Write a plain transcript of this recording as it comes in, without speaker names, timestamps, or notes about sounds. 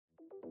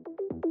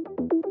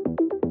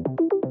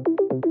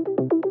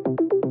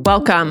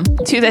Welcome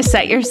to the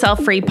Set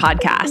Yourself Free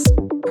podcast.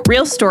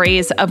 Real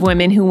stories of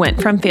women who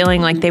went from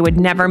feeling like they would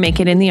never make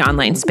it in the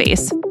online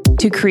space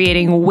to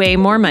creating way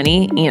more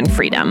money and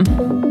freedom.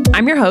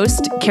 I'm your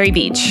host, Carrie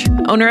Beach,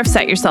 owner of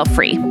Set Yourself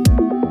Free.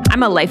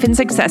 I'm a life and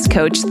success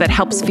coach that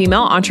helps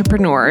female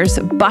entrepreneurs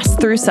bust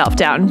through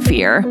self-doubt and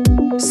fear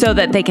so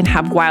that they can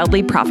have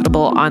wildly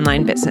profitable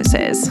online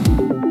businesses.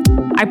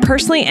 I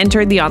personally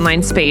entered the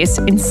online space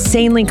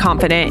insanely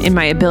confident in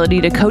my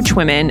ability to coach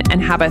women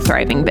and have a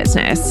thriving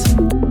business.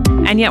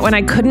 And yet when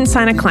I couldn't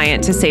sign a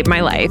client to save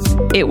my life,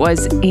 it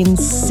was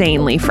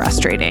insanely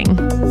frustrating.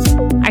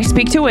 I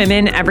speak to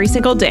women every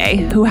single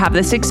day who have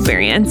this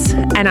experience,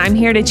 and I'm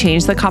here to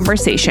change the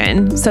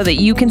conversation so that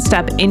you can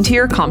step into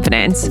your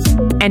confidence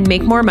and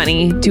make more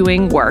money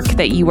doing work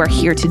that you are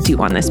here to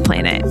do on this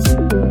planet.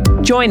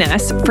 Join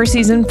us for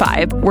season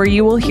 5, where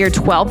you will hear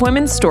 12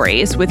 women's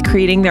stories with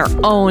creating their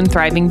own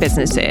thriving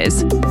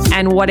businesses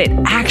and what it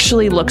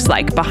actually looks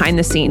like behind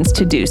the scenes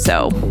to do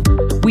so.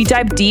 We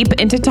dive deep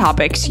into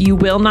topics you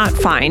will not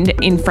find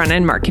in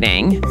front-end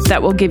marketing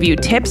that will give you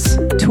tips,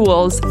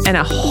 tools, and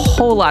a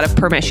whole lot of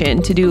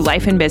permission to do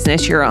life and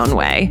business your own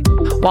way,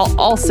 while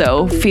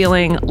also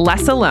feeling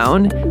less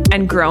alone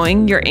and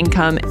growing your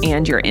income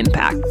and your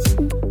impact.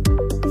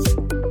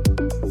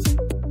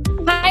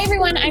 Hi,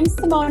 everyone. I'm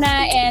Simona,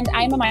 and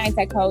I'm a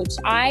mindset coach.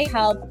 I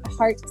help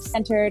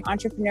heart-centered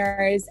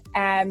entrepreneurs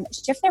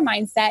shift their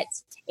mindset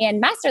and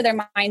master their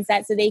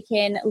mindset so they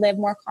can live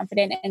more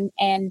confident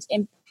and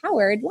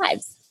empowered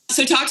lives.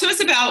 So talk to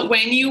us about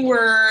when you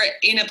were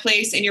in a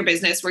place in your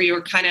business where you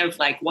were kind of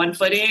like 1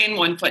 foot in,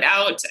 1 foot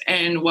out,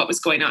 and what was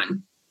going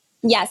on.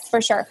 Yes,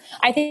 for sure.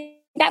 I think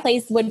that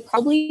place would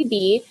probably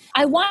be,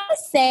 I want to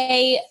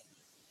say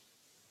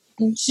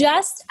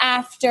just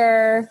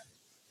after,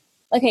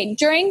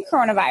 during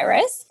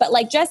coronavirus, but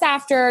just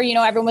after,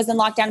 everyone was in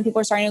lockdown and people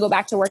were starting to go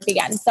back to work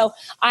again. So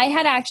I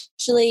had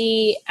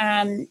actually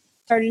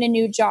started a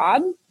new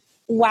job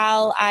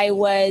while I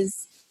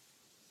was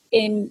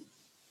in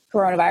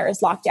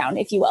coronavirus lockdown,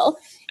 if you will.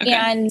 Okay.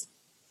 And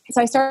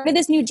so I started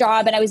this new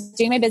job and I was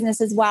doing my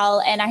business as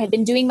well. And I had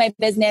been doing my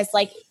business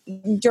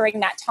during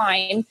that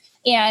time.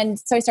 And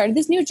so I started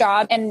this new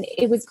job and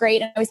it was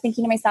great. And I was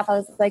thinking to myself, I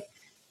was like,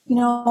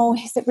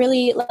 is it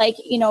really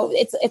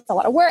it's a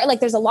lot of work.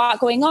 There's a lot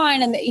going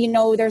on and,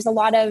 there's a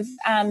lot of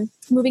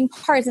moving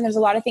parts and there's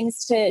a lot of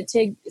things to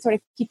sort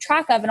of keep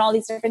track of and all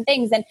these different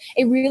things. And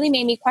it really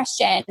made me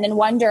question and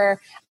wonder,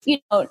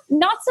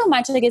 not so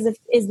much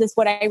is this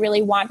what I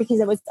really want? Because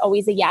it was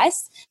always a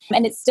yes.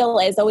 And it still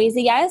is always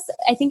a yes.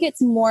 I think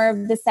it's more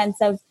of the sense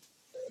of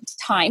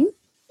time,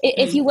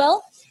 if you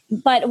will.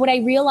 But what I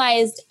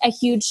realized a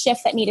huge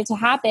shift that needed to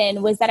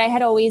happen was that I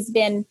had always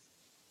been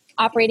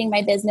operating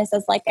my business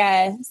as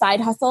a side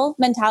hustle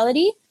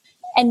mentality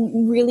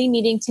and really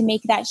needing to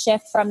make that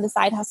shift from the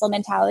side hustle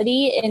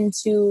mentality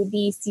into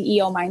the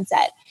CEO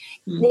mindset.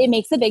 It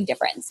makes a big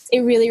difference.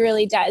 It really,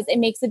 really does. It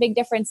makes a big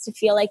difference to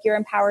feel like you're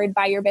empowered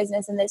by your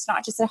business and it's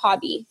not just a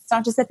hobby. It's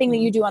not just a thing that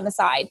you do on the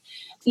side.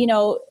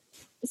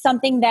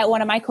 Something that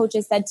one of my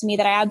coaches said to me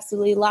that I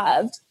absolutely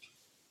loved.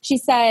 She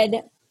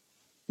said,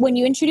 when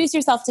you introduce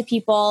yourself to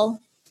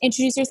people,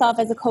 introduce yourself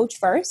as a coach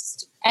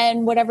first,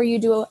 and whatever you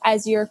do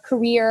as your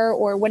career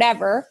or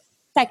whatever,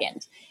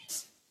 second.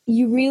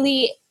 You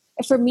really,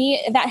 for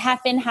me, that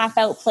half in, half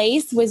out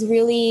place was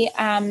really,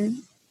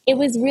 it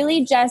was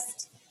really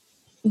just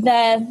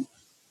the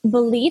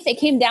belief. It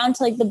came down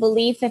to the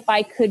belief if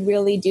I could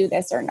really do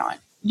this or not.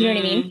 You know what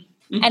I mean?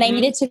 Mm-hmm. And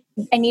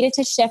I needed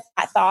to shift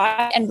that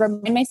thought and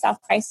remind myself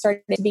I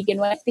started to begin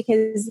with,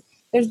 because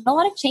there's been a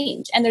lot of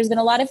change and there's been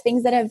a lot of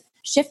things that have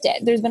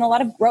shifted. There's been a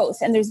lot of growth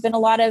and there's been a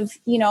lot of,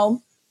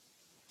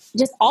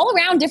 just all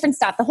around different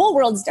stuff. The whole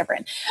world's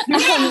different.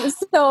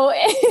 So,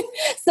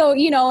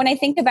 when I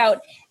think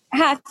about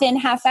half in,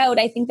 half out,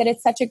 I think that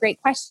it's such a great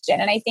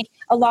question. And I think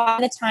a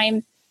lot of the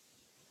time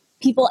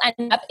people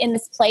end up in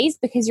this place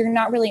because you're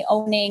not really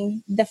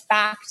owning the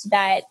fact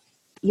that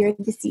you're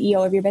the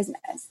CEO of your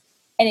business.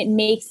 And it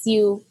makes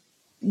you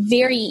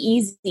very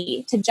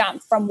easy to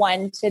jump from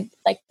one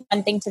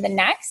thing to the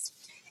next.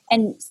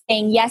 And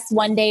saying yes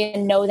one day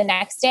and no the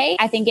next day,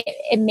 I think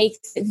it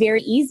makes it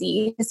very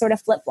easy to sort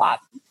of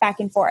flip-flop back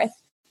and forth.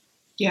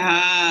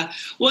 Yeah.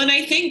 Well, and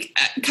I think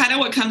kind of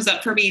what comes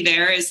up for me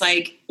there is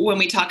when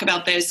we talk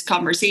about this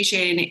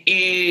conversation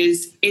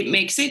is it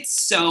makes it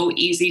so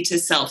easy to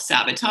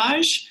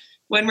self-sabotage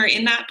when we're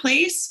in that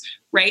place,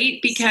 right?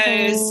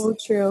 Because so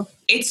true.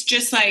 It's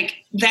just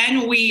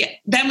then we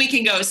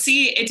can go,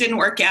 see, it didn't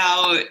work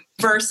out,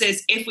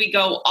 versus if we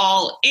go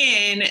all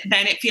in,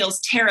 then it feels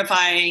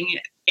terrifying.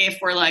 If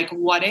we're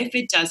what if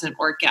it doesn't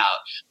work out?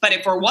 But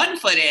if we're 1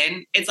 foot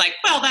in, it's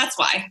well, that's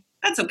why.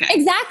 That's okay.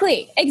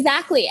 Exactly.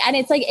 And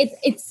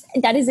it's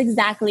that is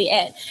exactly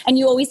it. And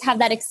you always have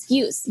that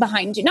excuse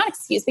behind you. Not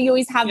excuse, but you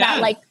always have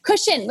that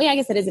cushion. Well, I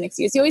guess it is an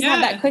excuse. You always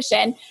have that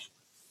cushion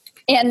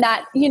and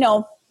that,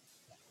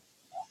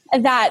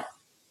 that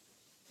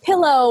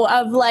pillow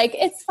of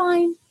it's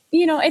fine.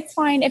 it's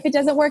fine. If it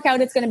doesn't work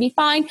out, it's going to be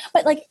fine.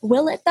 But like,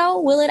 will it though?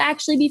 Will it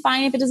actually be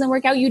fine if it doesn't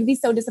work out? You'd be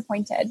so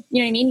disappointed.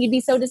 You know what I mean? You'd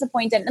be so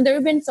disappointed. And there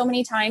have been so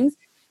many times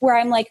where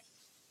I'm like,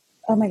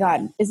 oh my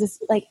God, is this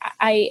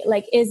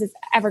is this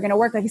ever going to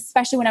work? Like,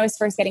 especially when I was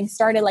first getting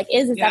started, like,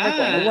 is this ever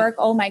going to work?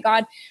 Oh my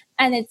God.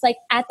 And it's like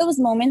at those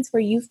moments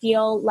where you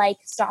feel like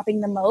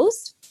stopping the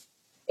most,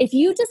 if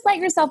you just let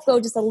yourself go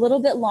just a little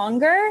bit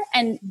longer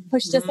and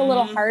push just a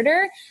little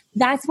harder,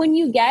 that's when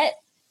you get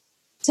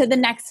to the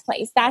next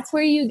place. That's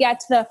where you get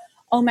to the,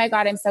 oh my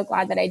God, I'm so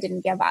glad that I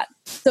didn't give up.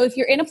 So if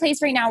you're in a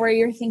place right now where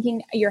you're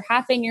thinking you're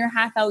half in, you're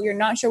half out, you're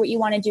not sure what you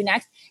want to do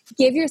next,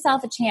 give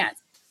yourself a chance.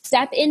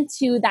 Step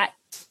into that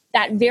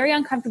very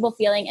uncomfortable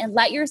feeling and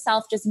let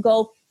yourself just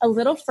go a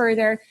little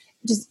further.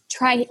 Just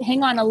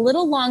hang on a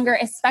little longer,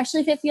 especially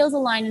if it feels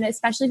aligned and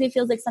especially if it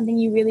feels like something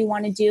you really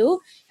want to do.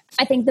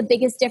 I think the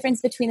biggest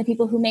difference between the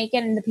people who make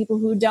it and the people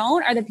who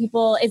don't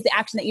is the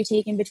action that you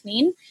take in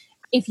between.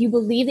 If you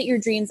believe that your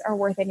dreams are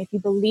worth it, and if you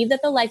believe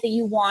that the life that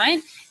you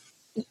want,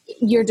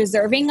 you're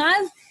deserving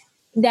of,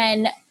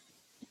 then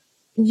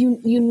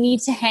you need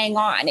to hang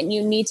on and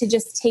you need to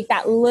just take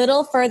that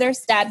little further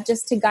step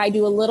just to guide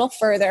you a little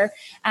further,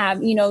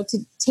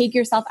 to take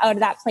yourself out of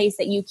that place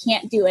that you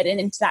can't do it and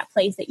into that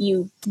place that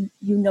you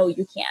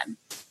can.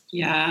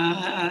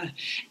 Yeah.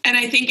 And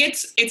I think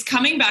it's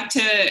coming back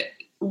to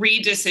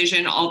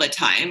redecision all the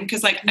time.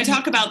 Because I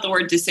talk about the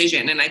word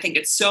decision and I think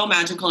it's so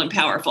magical and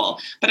powerful,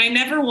 but I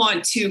never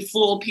want to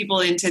fool people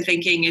into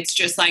thinking it's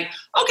just like,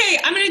 okay,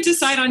 I'm going to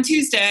decide on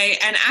Tuesday.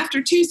 And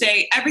after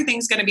Tuesday,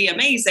 everything's going to be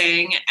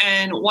amazing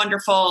and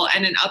wonderful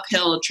and an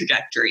uphill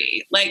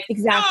trajectory.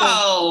 Exactly.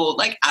 No,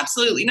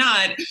 absolutely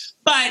not.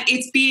 But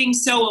it's being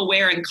so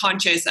aware and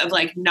conscious of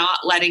not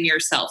letting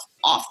yourself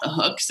off the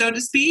hook, so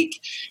to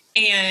speak.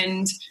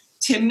 And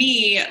to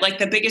me,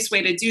 the biggest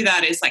way to do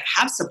that is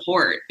have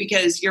support,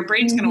 because your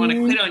brain's going to want to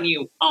quit on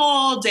you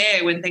all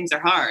day when things are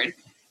hard.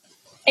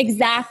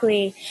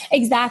 Exactly.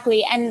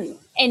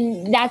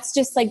 And that's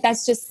just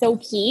so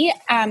key.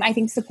 I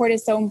think support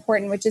is so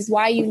important, which is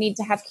why you need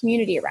to have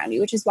community around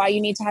you, which is why you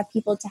need to have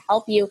people to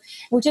help you,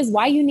 which is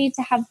why you need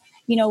to have,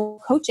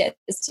 coaches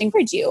to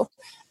encourage you.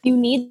 You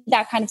need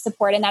that kind of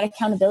support and that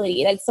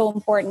accountability. That's so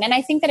important. And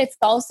I think that it's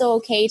also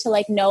okay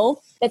to know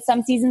that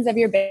some seasons of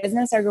your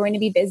business are going to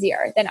be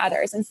busier than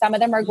others. And some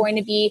of them are going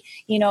to be,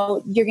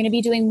 you're going to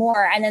be doing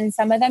more. And then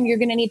some of them you're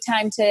going to need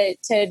time to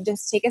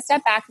just take a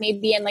step back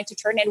maybe and to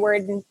turn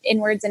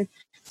inwards and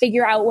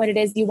figure out what it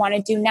is you want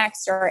to do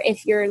next. Or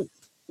if you're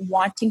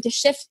wanting to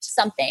shift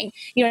something,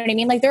 you know what I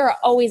mean? There are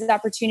always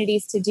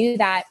opportunities to do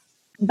that.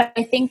 But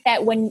I think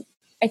that when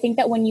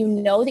you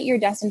know that you're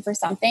destined for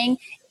something,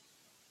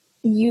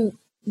 you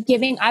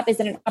giving up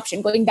isn't an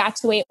option. Going back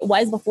to the way it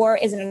was before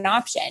isn't an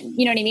option.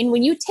 You know what I mean?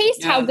 When you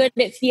taste how good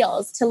it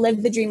feels to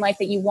live the dream life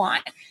that you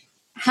want,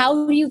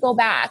 how do you go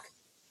back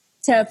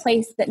to a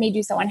place that made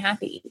you so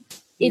unhappy?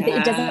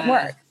 It doesn't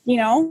work,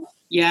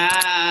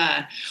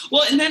 Yeah.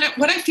 Well, and then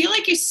what I feel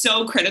like is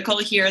so critical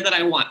here that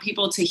I want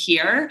people to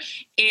hear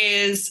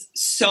is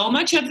so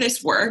much of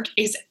this work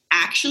is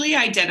actually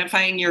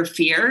identifying your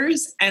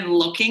fears and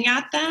looking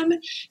at them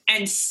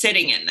and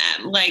sitting in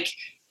them.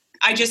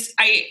 I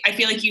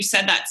feel like you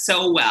said that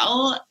so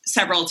well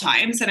several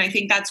times. And I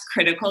think that's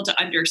critical to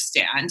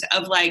understand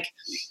of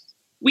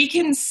we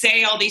can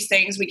say all these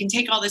things, we can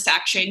take all this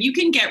action, you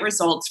can get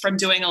results from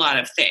doing a lot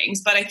of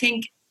things. But I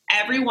think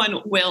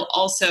everyone will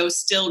also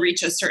still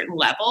reach a certain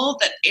level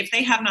that if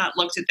they have not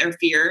looked at their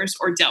fears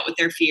or dealt with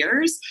their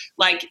fears,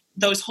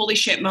 those holy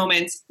shit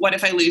moments, what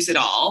if I lose it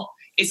all,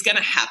 is going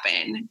to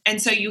happen.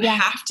 And so you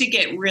have to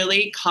get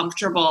really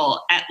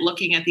comfortable at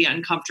looking at the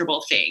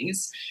uncomfortable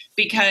things,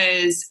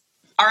 because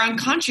our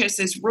unconscious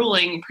is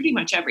ruling pretty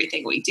much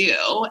everything we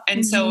do.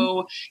 And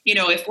so,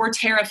 if we're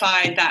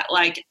terrified that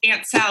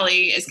Aunt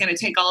Sally is going to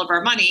take all of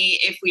our money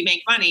if we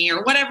make money,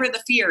 or whatever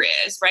the fear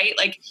is, right?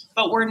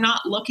 But we're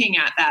not looking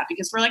at that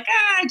because we're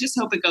I just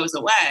hope it goes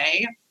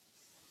away.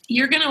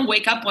 You're going to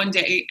wake up one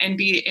day and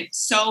be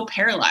so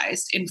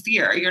paralyzed in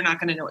fear, you're not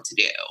going to know what to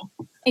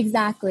do.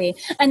 Exactly.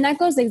 And that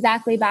goes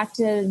exactly back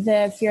to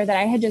the fear that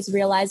I had just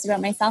realized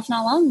about myself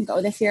not long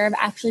ago, the fear of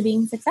actually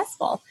being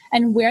successful,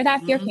 and where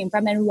that fear came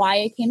from and why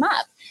it came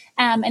up.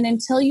 And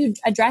until I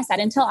addressed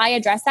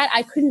that,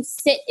 I couldn't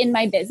sit in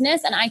my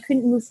business and I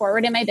couldn't move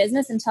forward in my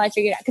business until I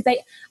figured out, because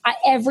I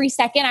every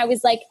second I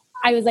was like,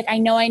 I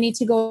know I need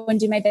to go and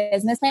do my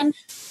business plan,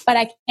 but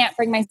I can't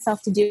bring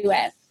myself to do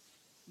it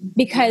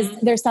because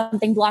there's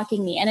something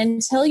blocking me. And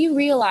until you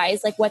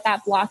realize what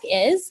that block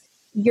is,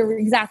 you're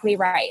exactly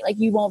right.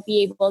 You won't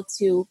be able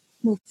to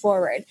move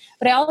forward.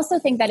 But I also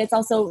think that it's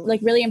also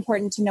really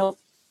important to know,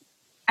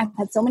 I've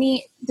had so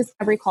many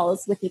discovery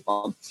calls with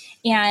people.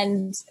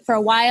 And for a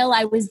while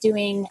I was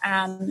doing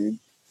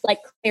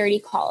clarity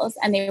calls,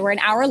 and they were an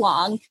hour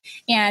long,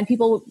 and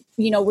people,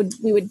 we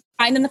would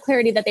find them the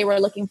clarity that they were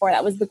looking for.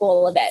 That was the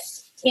goal of it.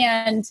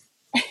 And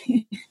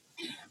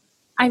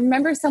I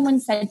remember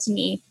someone said to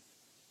me,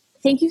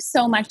 "Thank you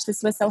so much.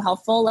 This was so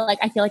helpful.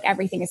 I feel like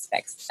everything is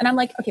fixed." And I'm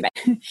like, okay, but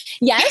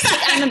yes,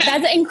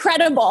 that's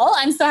incredible.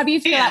 I'm so happy you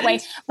feel that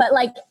way. But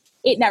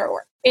it never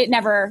works. It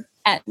never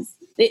ends.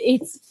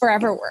 It's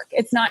forever work.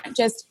 It's not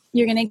just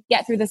you're going to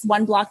get through this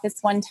one block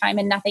this one time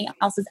and nothing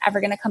else is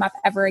ever going to come up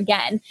ever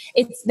again.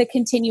 It's the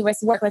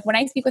continuous work. Like when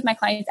I speak with my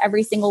clients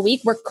every single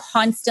week, we're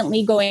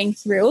constantly going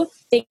through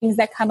things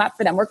that come up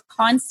for them. We're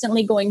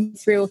constantly going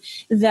through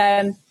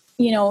the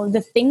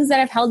things that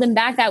have held them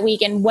back that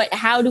week and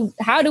how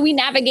do we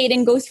navigate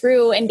and go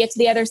through and get to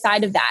the other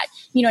side of that?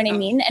 You know what I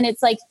mean? And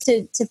it's like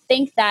to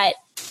think that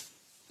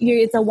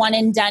it's a one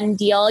and done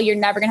deal. You're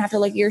never going to have to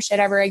look at your shit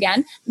ever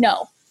again.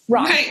 No,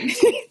 wrong. Right.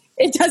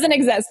 It doesn't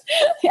exist.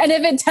 And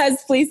if it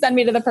does, please send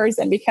me to the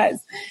person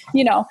because,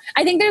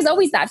 I think there's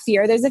always that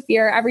fear. There's a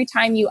fear every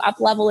time you up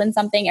level in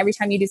something, every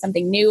time you do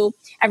something new,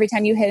 every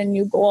time you hit a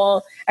new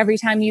goal, every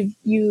time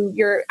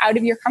you're out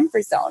of your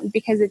comfort zone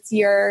because it's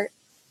you're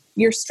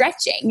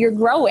stretching, you're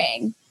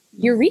growing,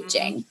 you're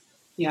reaching.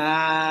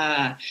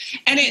 Yeah.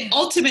 And it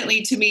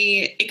ultimately, to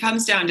me, it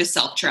comes down to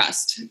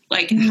self-trust.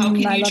 Like, how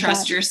can you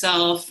trust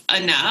yourself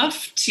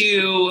enough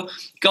to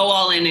go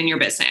all in your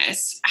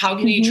business? How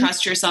can you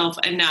trust yourself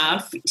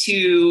enough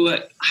to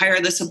hire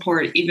the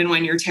support even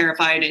when you're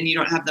terrified and you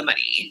don't have the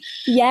money?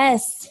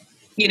 Yes.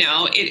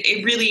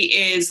 It really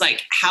is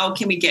like, how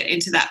can we get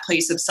into that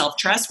place of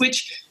self-trust,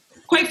 which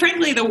quite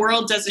frankly, the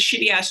world does a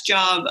shitty ass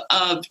job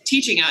of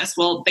teaching us.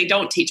 Well, they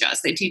don't teach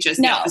us. They teach us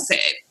the opposite,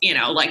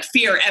 like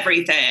fear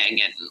everything.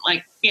 And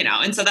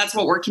and so that's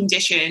what we're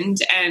conditioned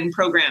and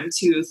programmed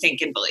to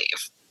think and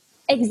believe.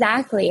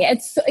 Exactly.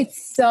 It's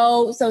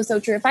so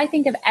true. If I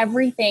think of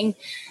everything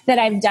that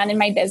I've done in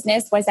my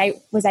business, was I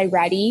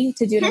ready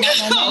to do it in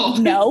that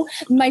moment? No.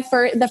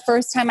 The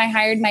first time I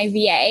hired my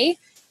VA,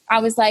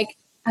 I was like,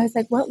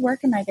 what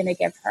work am I going to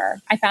give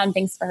her? I found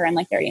things for her in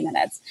like 30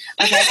 minutes.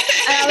 Okay.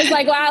 And I was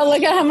like, wow,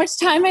 look at how much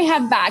time I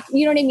have back.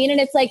 You know what I mean? And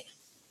it's like,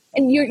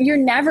 and you're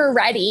never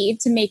ready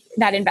to make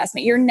that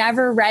investment. You're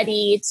never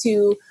ready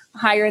to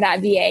hire that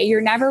VA.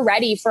 You're never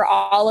ready for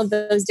all of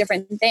those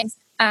different things.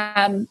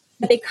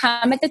 But they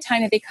come at the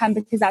time that they come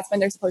because that's when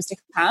they're supposed to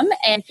come.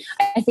 And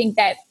I think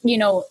that,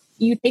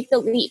 you take the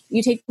leap.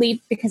 You take the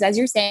leap because, as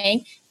you're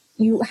saying,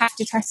 you have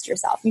to trust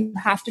yourself. You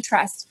have to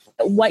trust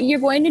that what you're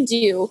going to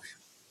do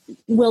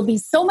will be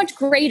so much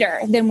greater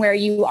than where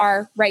you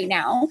are right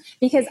now,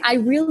 because I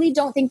really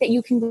don't think that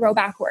you can grow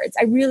backwards.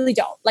 I really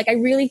don't. Like, I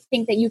really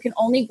think that you can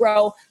only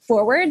grow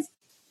forwards.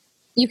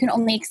 You can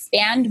only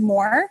expand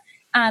more,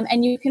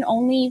 and you can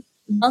only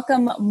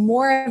welcome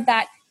more of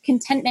that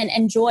contentment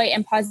and joy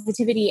and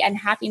positivity and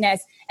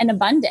happiness and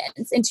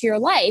abundance into your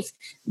life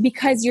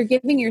because you're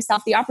giving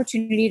yourself the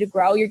opportunity to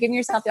grow. You're giving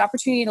yourself the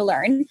opportunity to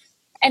learn,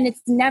 and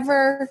it's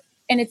never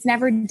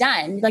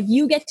done. Like,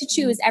 you get to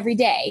choose every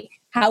day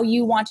how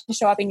you want to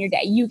show up in your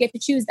day. You get to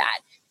choose that.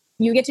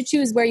 You get to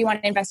choose where you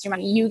want to invest your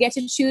money. You get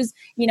to choose,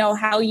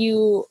 how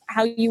you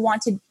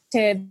want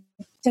to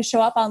show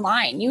up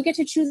online. You get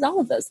to choose all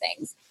of those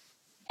things.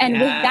 And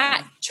with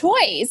that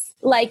choice,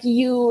 like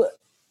you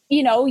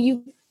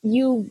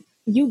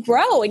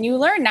grow and you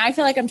learn. Now I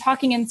feel like I'm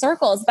talking in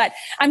circles, but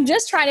I'm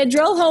just trying to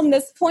drill home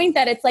this point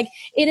that it's like,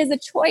 it is a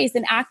choice,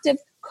 an active,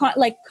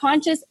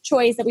 conscious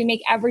choice that we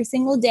make every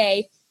single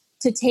day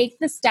to take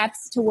the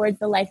steps towards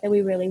the life that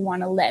we really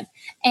want to live.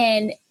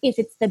 And if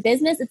it's the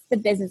business, it's the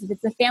business. If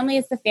it's the family,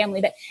 it's the family.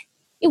 But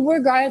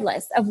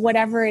regardless of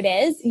whatever it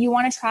is, you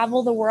want to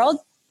travel the world,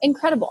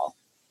 incredible.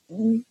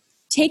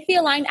 Take the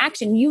aligned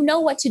action. You know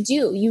what to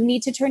do. You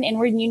need to turn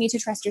inward and you need to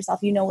trust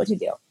yourself. You know what to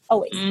do.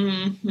 Always.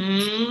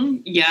 Mm-hmm.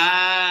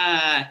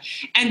 Yeah.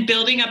 And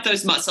building up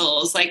those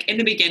muscles, like in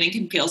the beginning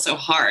can feel so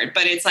hard,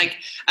 but it's like,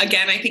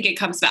 again, I think it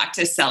comes back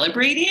to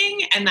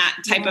celebrating and that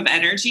type of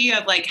energy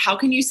of like, how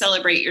can you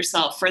celebrate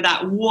yourself for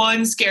that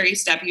one scary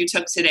step you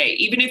took today?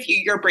 Even if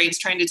your brain's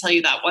trying to tell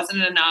you that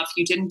wasn't enough,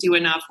 you didn't do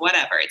enough,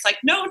 whatever. It's like,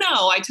 no,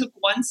 I took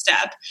one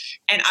step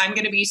and I'm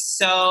going to be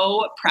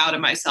so proud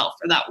of myself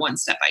for that one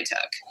step I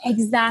took.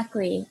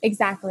 Exactly.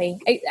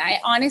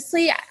 I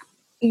honestly,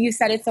 you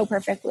said it so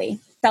perfectly.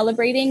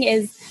 Celebrating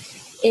is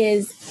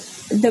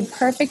the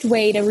perfect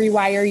way to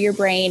rewire your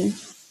brain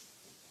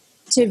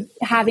to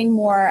having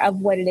more of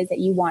what it is that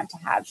you want to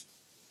have.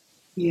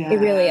 Yeah. It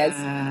really is.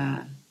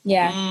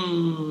 Yeah.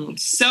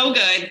 So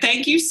good.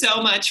 Thank you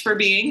so much for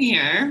being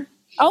here.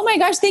 Oh my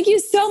gosh. Thank you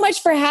so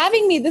much for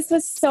having me. This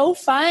was so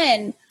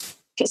fun.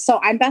 So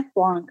I'm Beth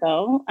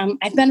Blanco.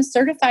 I've been a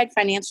certified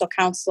financial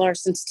counselor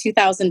since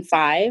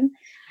 2005,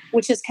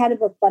 which is kind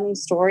of a funny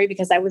story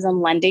because I was in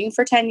lending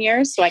for 10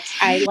 years. So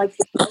I like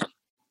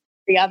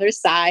the other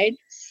side.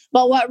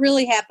 But what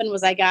really happened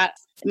was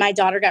my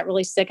daughter got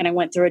really sick and I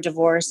went through a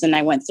divorce and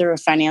I went through a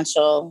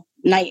financial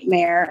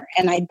nightmare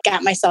and I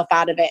got myself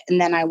out of it.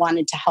 And then I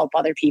wanted to help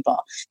other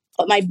people.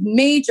 But my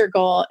major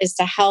goal is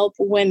to help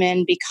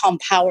women become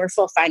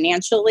powerful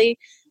financially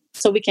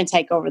so we can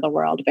take over the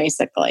world,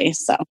 basically.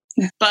 So,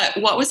 but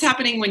what was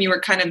happening when you were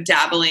kind of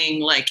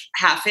dabbling like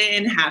half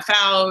in, half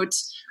out?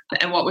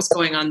 And what was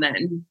going on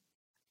then?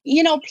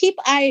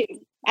 People, I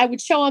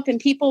would show up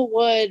and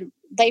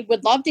they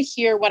would love to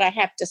hear what I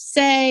have to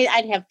say.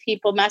 I'd have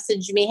people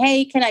message me,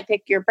 hey, can I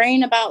pick your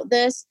brain about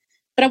this?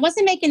 but I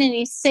wasn't making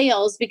any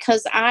sales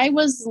because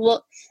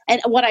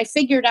and what I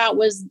figured out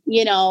was,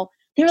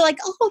 they were like,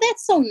 oh,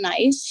 that's so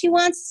nice. She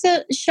wants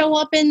to show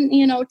up and,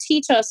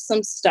 teach us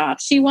some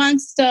stuff. She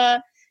wants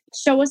to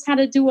show us how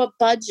to do a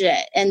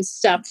budget and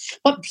stuff.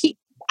 But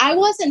I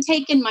wasn't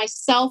taking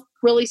myself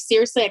really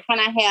seriously. I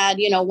kind of had,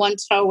 one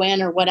toe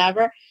in or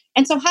whatever.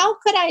 And so how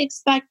could I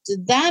expect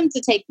them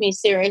to take me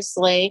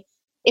seriously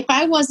if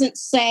I wasn't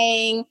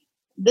saying,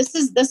 this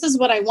is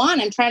what I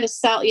want. I'm trying to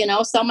sell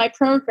my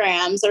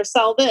programs or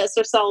sell this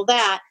or sell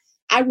that.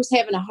 I was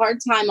having a hard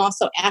time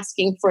also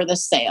asking for the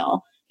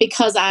sale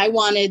because I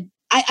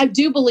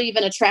do believe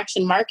in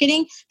attraction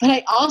marketing, but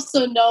I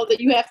also know that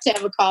you have to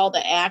have a call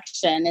to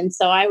action. And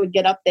so I would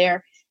get up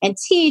there and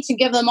teach and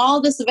give them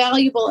all this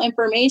valuable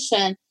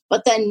information,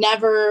 but then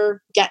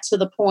never get to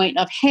the point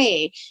of,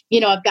 hey,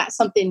 I've got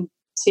something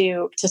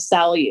to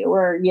sell you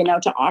or,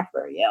 to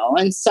offer you.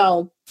 And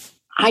so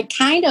I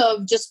kind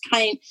of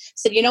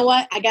said, you know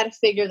what, I got to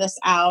figure this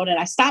out. And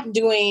I stopped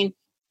doing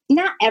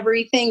not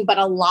everything, but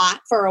a lot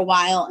for a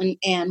while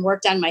and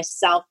worked on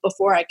myself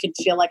before I could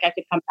feel like I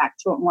could come back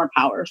to it more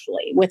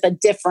powerfully with a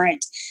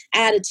different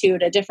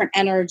attitude, a different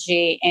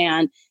energy.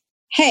 And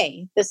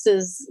hey, this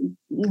is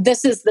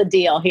the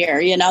deal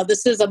here.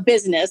 This is a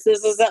business.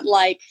 This isn't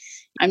like,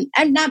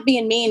 I'm not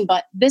being mean,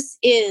 but this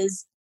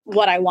is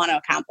what I want to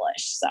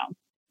accomplish. So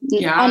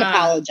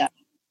unapologetic.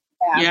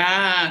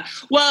 Yeah.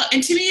 Well,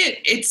 and to me,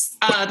 it's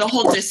the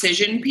whole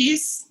decision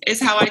piece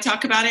is how I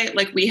talk about it.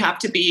 Like we have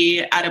to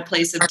be at a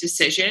place of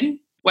decision,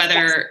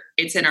 whether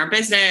it's in our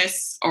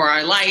business or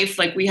our life.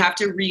 Like we have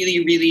to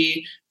really,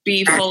 really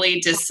be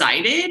fully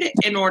decided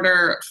in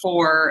order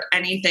for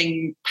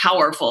anything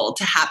powerful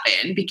to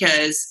happen.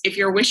 Because if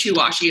you're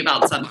wishy-washy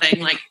about something,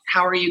 like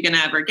how are you going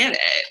to ever get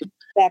it?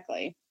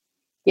 Exactly.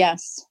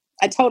 Yes.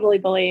 I totally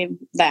believe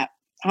that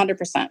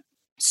 100%.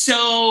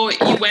 So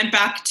you went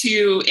back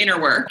to inner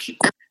work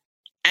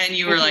and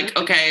you were like,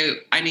 okay,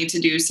 I need to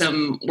do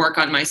some work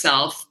on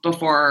myself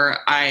before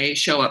I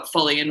show up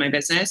fully in my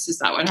business. Is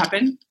that what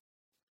happened?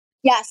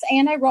 Yes.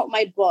 And I wrote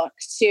my book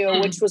too,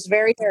 which was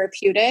very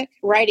therapeutic.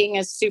 Writing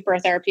is super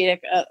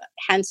therapeutic,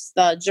 hence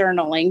the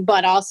journaling,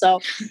 but also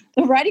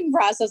the writing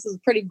process is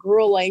pretty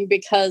grueling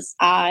because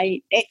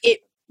it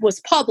was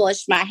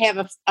published. I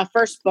have a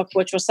first book,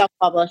 which was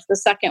self-published. The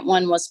second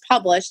one was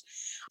published.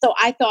 So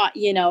I thought,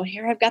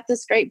 here I've got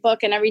this great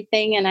book and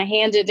everything, and I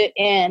handed it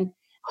in.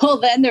 Well,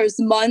 then there's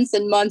months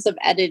and months of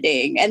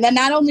editing. And then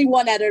not only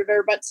one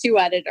editor, but two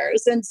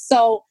editors. And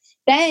so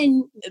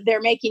then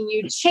they're making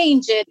you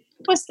change it,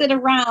 twist it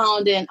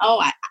around. And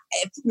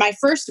my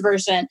first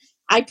version,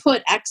 I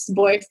put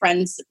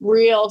ex-boyfriend's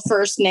real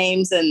first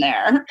names in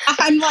there.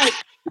 I'm like,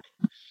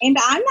 and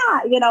I'm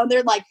not,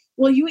 they're like,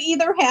 well, you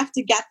either have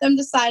to get them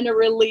to sign a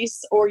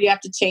release or you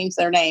have to change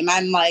their name.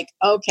 I'm like,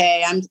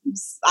 okay,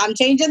 I'm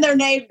changing their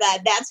name then.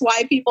 That's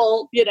why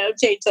people,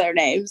 change their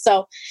name.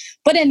 So,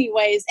 but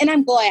anyways, and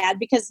I'm glad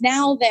because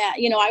now that,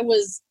 I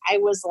was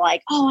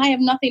like, oh, I have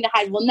nothing to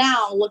hide. Well,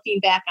 now looking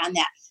back on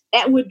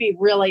that would be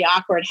really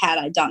awkward had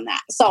I done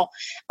that. So,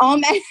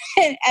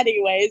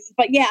 anyways,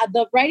 but yeah,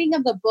 the writing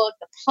of the book,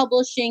 the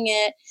publishing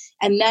it,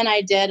 and then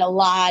I did a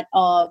lot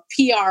of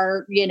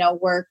PR,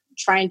 work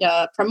trying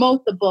to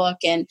promote the book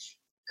and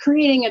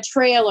creating a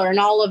trailer and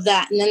all of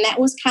that. And then that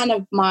was kind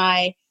of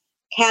my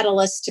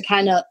catalyst to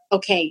kind of,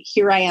 okay,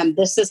 here I am.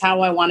 This is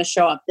how I want to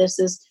show up. This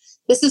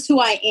is who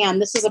I am.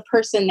 This is a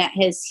person that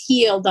has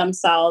healed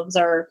themselves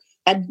or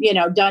had,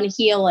 done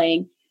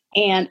healing.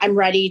 And I'm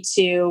ready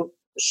to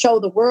show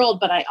the world,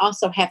 but I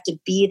also have to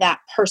be that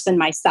person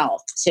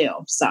myself too.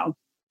 So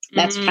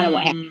that's kind of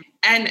what happened.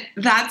 And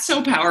that's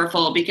so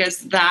powerful because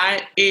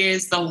that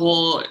is the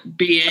whole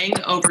being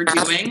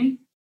overdoing.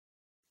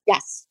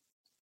 Yes.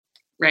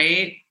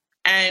 Right.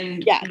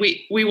 And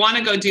we want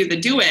to go do the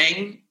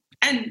doing,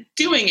 and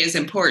doing is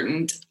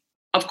important,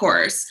 of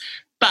course,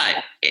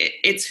 but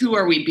it's who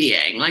are we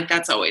being? Like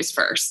that's always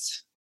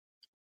first.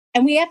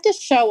 And we have to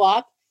show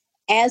up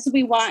as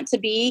we want to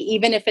be,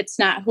 even if it's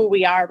not who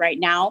we are right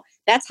now.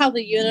 That's how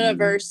the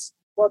universe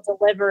will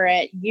deliver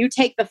it. You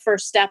take the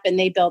first step and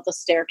they build the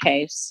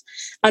staircase.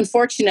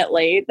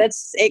 Unfortunately,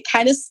 it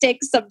kind of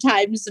stinks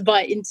sometimes,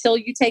 but until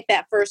you take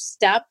that first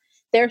step,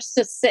 they're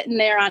just sitting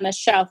there on a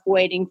shelf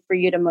waiting for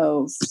you to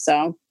move.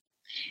 So,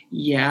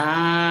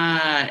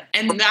 yeah.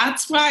 And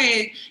that's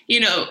why,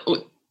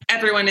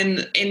 everyone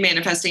in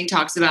manifesting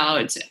talks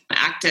about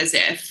act as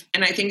if.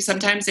 And I think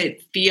sometimes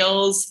it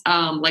feels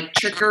like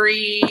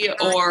trickery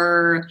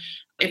or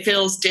it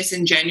feels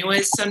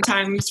disingenuous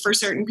sometimes for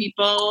certain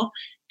people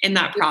in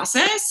that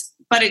process.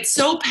 But it's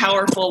so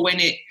powerful when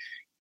it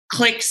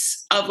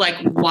clicks of like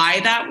why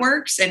that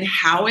works and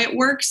how it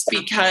works,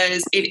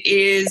 because it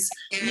is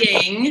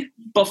being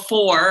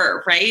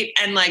before, right?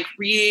 And like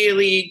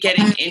really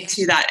getting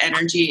into that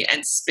energy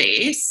and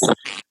space,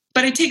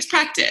 but it takes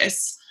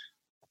practice.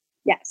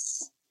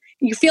 Yes.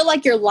 You feel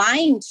like you're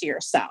lying to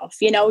yourself,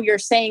 you're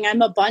saying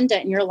I'm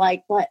abundant and you're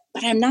like, what?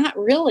 But I'm not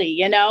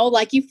really,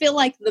 like you feel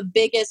like the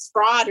biggest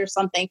fraud or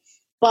something,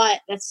 but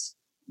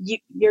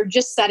you're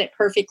just said it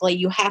perfectly.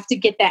 You have to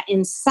get that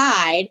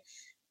inside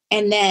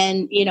and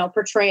then,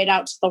 portray it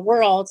out to the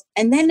world,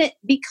 and then it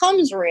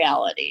becomes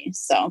reality.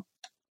 So.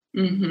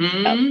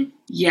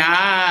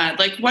 Yeah.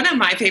 Like one of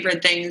my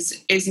favorite things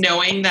is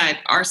knowing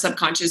that our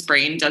subconscious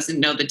brain doesn't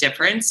know the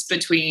difference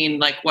between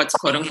like what's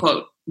quote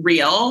unquote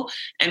real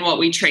and what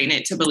we train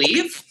it to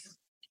believe.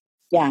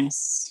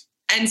 Yes.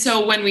 And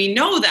so when we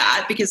know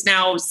that, because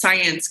now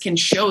science can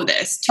show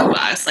this to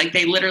us, like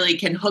they literally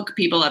can hook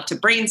people up to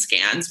brain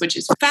scans, which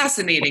is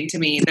fascinating to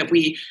me that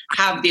we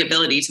have the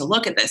ability to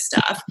look at this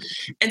stuff.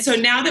 And so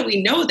now that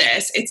we know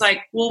this, it's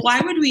like, well, why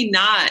would we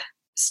not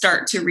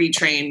start to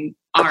retrain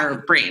our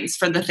brains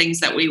for the things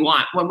that we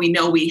want when we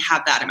know we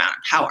have that amount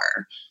of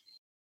power?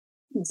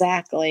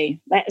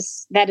 Exactly.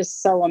 That is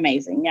so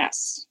amazing.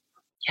 Yes.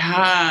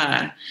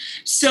 Yeah.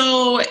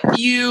 So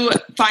you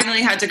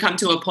finally had to come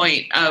to a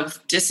point of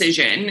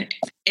decision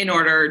in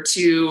order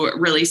to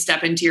really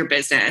step into your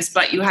business,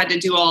 but you had to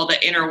do all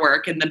the inner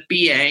work and the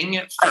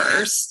being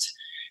first.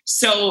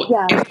 So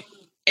yeah.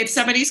 if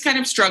somebody's kind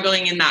of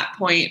struggling in that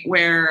point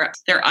where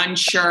they're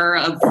unsure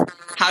of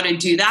how to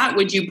do that,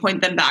 would you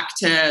point them back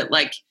to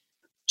like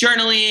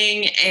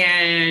journaling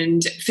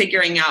and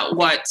figuring out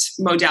what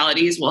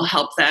modalities will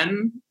help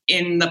them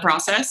in the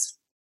process?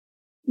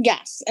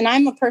 Yes. And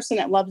I'm a person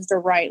that loves to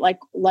write,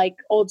 like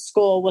old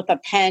school with a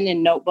pen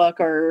and notebook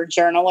or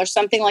journal or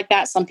something like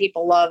that. Some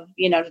people love,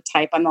 to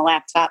type on the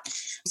laptop.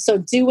 So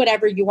do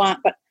whatever you want,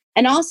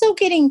 and also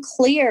getting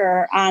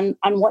clear on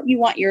what you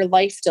want your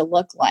life to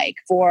look like.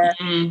 For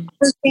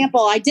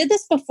example, I did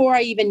this before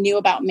I even knew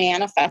about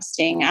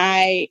manifesting.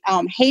 I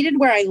hated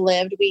where I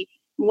lived.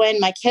 When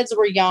my kids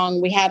were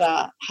young, we had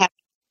a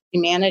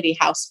humanity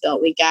house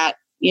built. We got,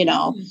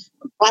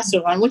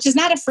 Blessed One, which is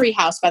not a free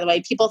house, by the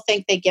way. People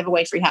think they give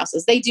away free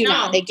houses. They do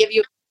not. They give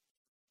you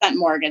a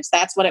mortgage.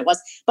 That's what it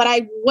was. But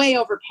I way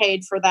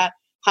overpaid for that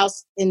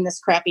house in this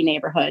crappy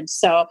neighborhood.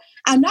 So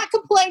I'm not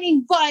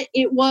complaining, but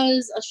it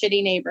was a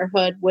shitty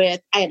neighborhood I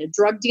had a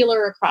drug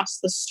dealer across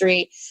the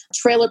street, a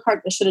trailer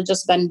park that should have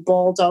just been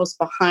bulldozed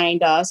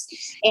behind us.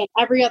 And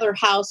every other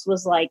house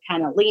was like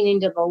kind of leaning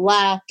to the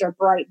left or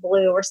bright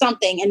blue or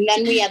something. And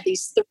then we had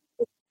these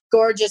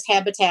gorgeous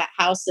habitat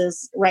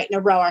houses right in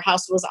a row. Our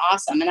house was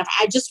awesome. And if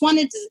I just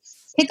wanted to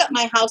pick up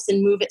my house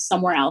and move it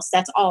somewhere else,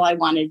 that's all I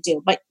wanted to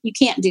do. But you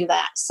can't do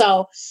that.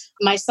 So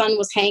my son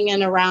was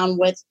hanging around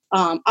with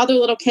other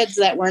little kids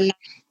that were not,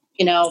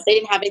 they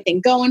didn't have anything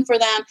going for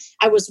them.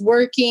 I was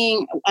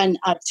working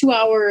a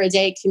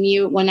 2-hour-a-day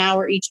commute, 1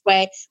 hour each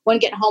way.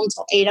 Wouldn't get home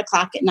till 8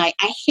 o'clock at night.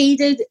 I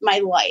hated my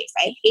life.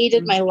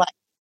 My life.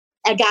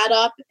 I got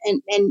up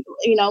and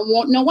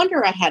no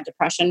wonder I had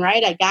depression,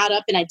 right? I got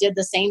up and I did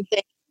the same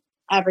thing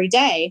every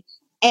day.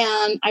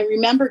 And I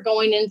remember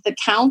going into the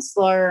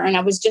counselor and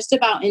I was just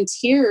about in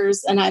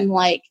tears. And I'm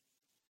like,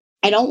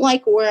 I don't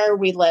like where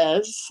we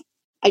live.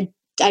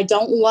 I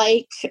don't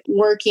like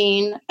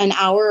working an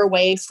hour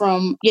away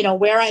from,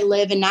 where I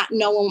live and not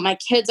knowing what my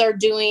kids are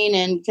doing.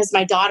 And because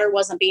my daughter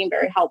wasn't being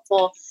very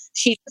helpful,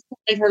 she just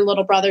wanted her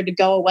little brother to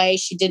go away.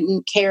 She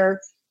didn't care,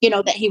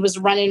 that he was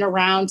running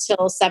around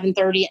till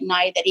 7:30 at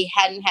night, that he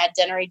hadn't had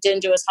dinner, he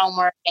didn't do his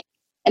homework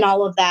and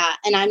all of that.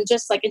 And I'm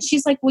just like, and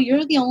she's like, well,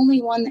 you're the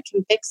only one that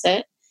can fix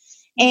it.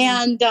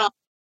 And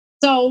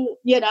so,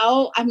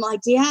 I'm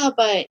like, yeah,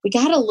 but we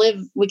got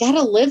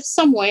to live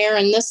somewhere.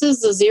 And this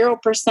is a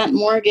 0%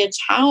 mortgage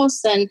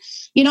house. And,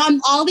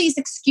 I'm all these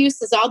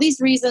excuses, all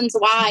these reasons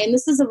why, and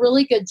this is a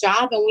really good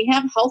job. And we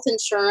have health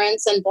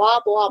insurance and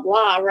blah, blah,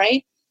 blah.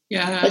 Right.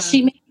 Yeah. But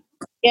she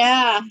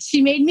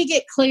made me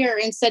get clear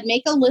and said,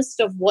 make a list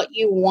of what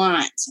you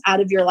want out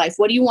of your life.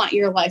 What do you want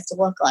your life to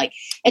look like?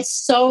 It's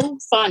so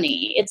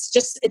funny. It's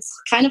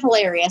kind of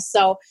hilarious.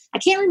 So I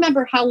can't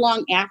remember how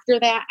long after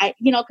that,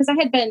 because I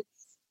had been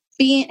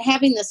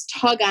having this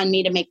tug on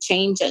me to make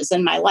changes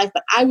in my life,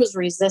 but I was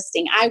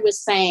resisting. I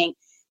was saying,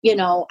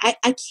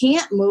 I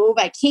can't move.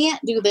 I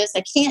can't do this.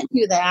 I can't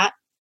do that.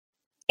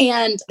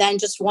 And then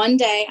just one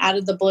day out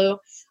of the blue,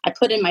 I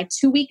put in my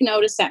 2-week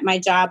notice at my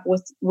job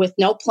with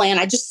no plan.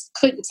 I just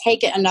couldn't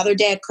take it another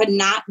day. I could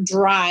not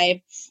drive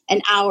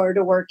an hour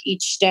to work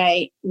each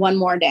day, one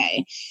more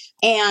day.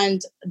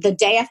 And the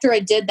day after I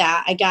did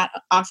that, I got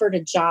offered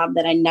a job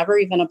that I never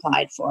even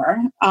applied for,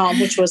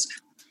 which was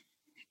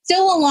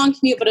still a long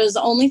commute, but it was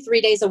only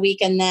 3 days a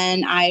week. And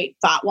then I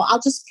thought, well,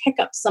 I'll just pick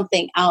up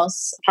something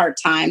else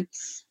part-time.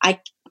 I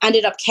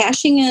ended up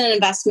cashing in an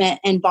investment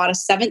and bought a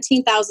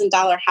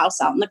 $17,000 house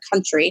out in the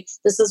country.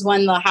 This is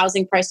when the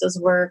housing prices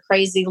were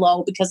crazy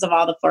low because of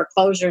all the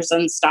foreclosures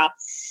and stuff.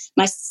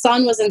 My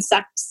son was in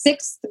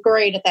 6th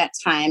grade at that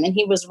time, and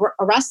he was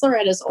a wrestler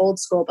at his old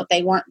school, but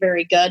they weren't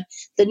very good.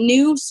 The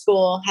new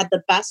school had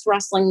the best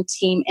wrestling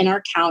team in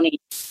our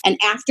county. And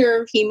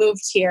after he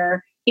moved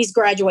here, he's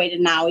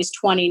graduated now. He's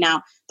 20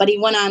 now, but he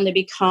went on to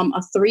become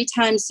a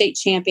 3-time state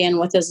champion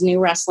with his new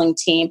wrestling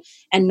team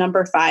and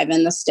number 5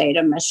 in the state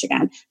of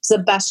Michigan. It's the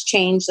best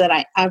change that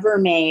I ever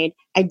made.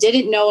 I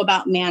didn't know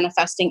about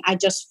manifesting. I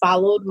just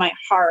followed my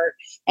heart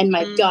and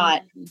my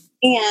gut.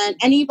 And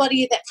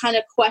anybody that kind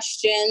of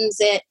questions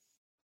it,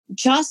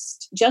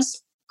 just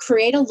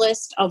create a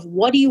list of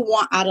what do you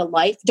want out of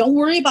life. Don't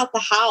worry about the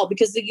how,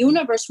 because the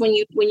universe, when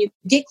you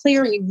get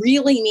clear and you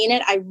really mean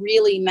it, I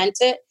really meant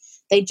it,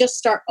 they just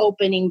start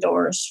opening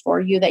doors for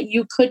you that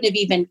you couldn't have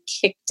even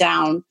kicked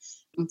down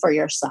for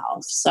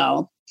yourself.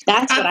 So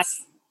that's what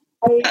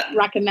I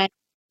recommend.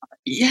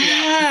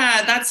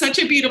 Yeah, that's such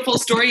a beautiful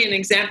story and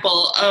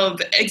example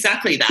of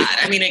exactly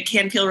that. I mean, it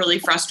can feel really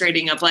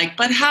frustrating of like,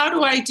 but how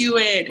do I do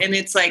it? And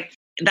it's like,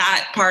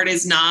 that part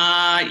is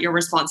not your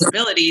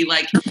responsibility.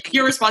 Like,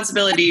 your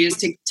responsibility is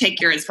to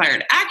take your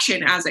inspired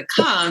action as it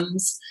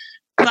comes.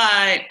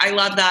 But I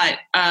love that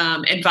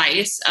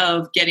advice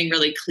of getting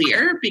really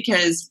clear,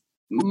 because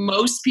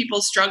most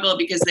people struggle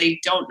because they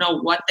don't know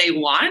what they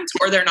want,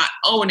 or they're not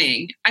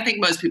owning. I think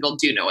most people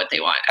do know what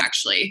they want,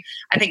 actually.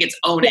 I think it's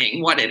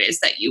owning what it is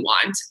that you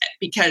want,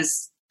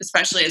 because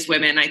especially as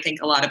women, I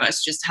think a lot of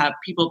us just have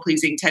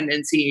people-pleasing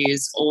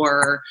tendencies,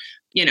 or,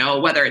 you know,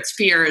 whether it's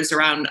fears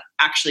around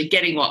actually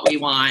getting what we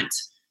want.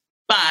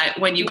 But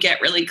when you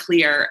get really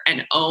clear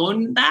and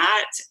own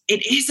that,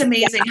 it is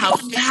amazing how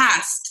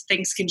fast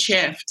things can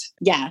shift.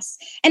 Yes.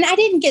 And I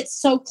didn't get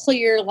so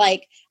clear,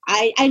 like,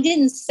 I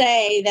didn't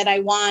say that I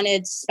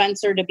wanted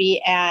Spencer to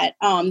be at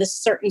this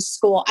certain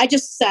school. I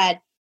just said,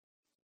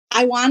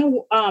 I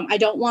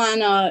don't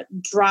want to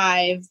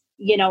drive,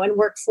 and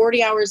work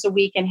 40 hours a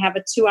week and have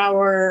a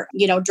 2-hour,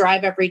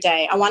 drive every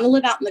day. I want to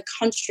live out in the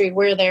country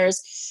where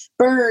there's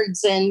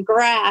birds and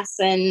grass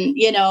and,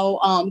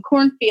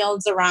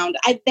 cornfields around.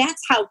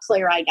 That's how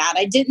clear I got.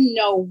 I didn't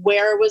know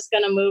where I was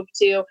going to move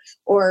to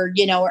or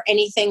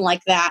anything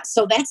like that.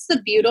 So that's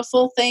the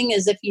beautiful thing,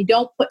 is if you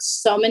don't put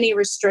so many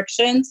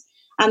restrictions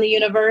on the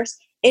universe,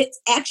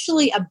 it's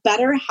actually a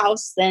better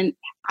house than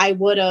I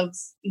would have,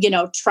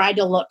 tried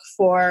to look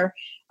for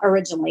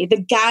originally.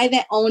 The guy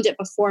that owned it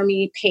before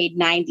me paid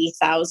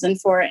 $90,000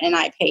 for it, and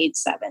I paid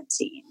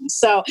 $17,000.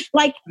 So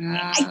like,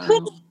 wow. I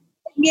couldn't.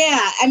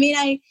 Yeah, I mean,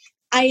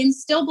 I am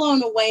still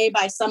blown away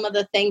by some of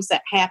the things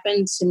that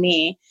happened to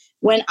me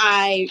when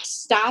I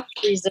stopped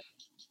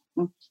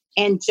resisting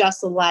and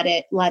just let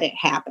it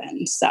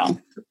happen. So,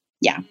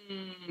 yeah.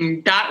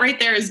 That right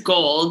there is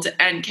gold,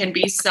 and can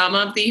be some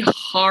of the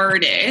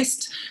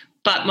hardest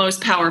but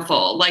most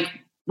powerful. Like,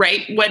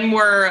 right, when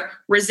we're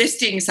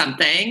resisting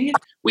something,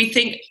 we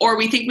think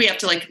we have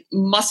to like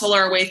muscle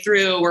our way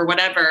through or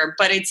whatever,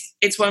 but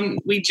it's when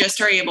we just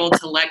are able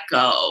to let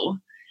go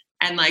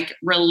and like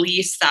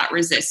release that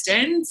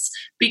resistance,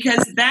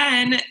 because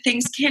then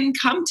things can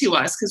come to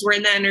us because we're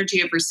in the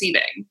energy of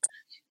receiving.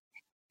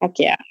 Heck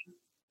yeah.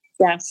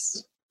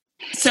 Yes.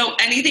 So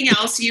anything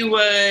else you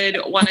would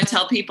want to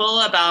tell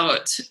people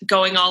about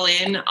going all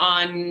in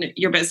on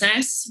your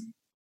business?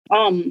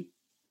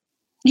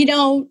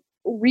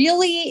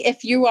 Really,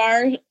 if you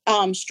are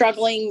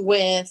struggling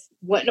with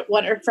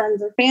what are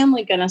friends or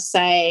family going to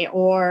say,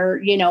 or,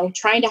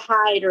 trying to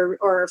hide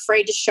or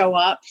afraid to show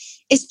up,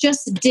 it's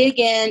just dig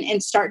in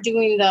and start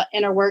doing the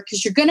inner work,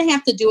 because you're going to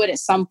have to do it at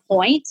some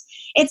point.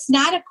 It's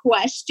not a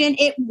question.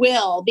 It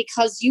will,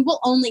 because you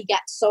will only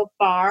get so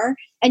far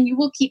and you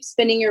will keep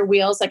spinning your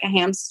wheels like a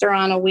hamster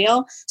on a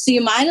wheel. So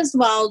you might as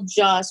well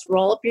just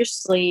roll up your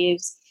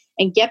sleeves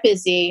and get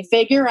busy,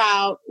 figure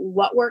out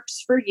what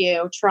works for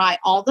you, try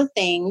all the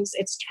things.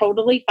 It's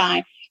totally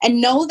fine.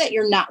 And know that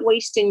you're not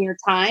wasting your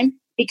time,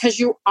 because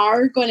you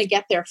are going to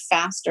get there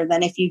faster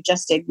than if you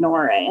just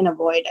ignore it and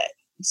avoid it.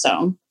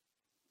 So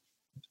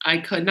I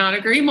could not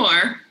agree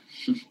more.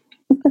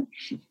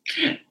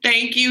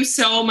 Thank you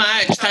so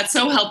much. That's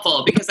so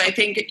helpful, because I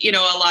think, a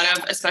lot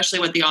of, especially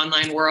what the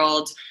online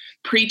world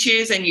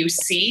preaches and you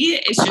see,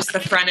 is just the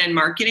front end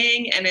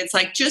marketing. And it's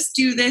like, just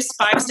do this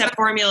 5-step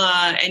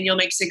formula and you'll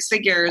make 6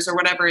 figures or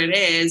whatever it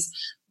is,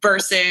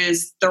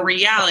 versus the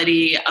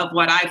reality of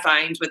what I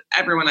find with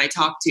everyone I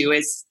talk to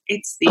is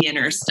it's the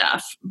inner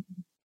stuff.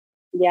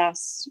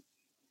 Yes.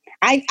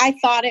 I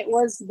thought it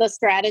was the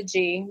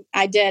strategy.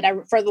 I did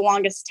for the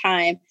longest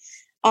time.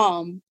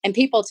 And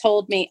people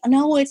told me,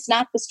 no, it's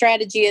not the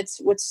strategy. It's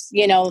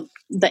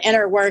the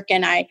inner work.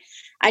 And I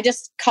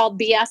just called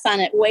BS on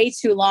it way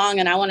too long.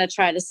 And I want to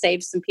try to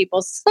save some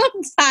people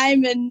some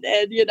time and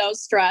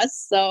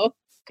stress. So,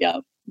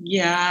 yeah.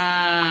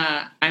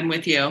 Yeah, I'm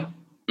with you.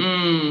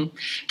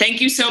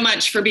 Thank you so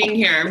much for being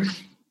here.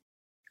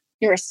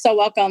 You're so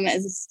welcome.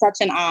 It's such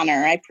an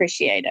honor. I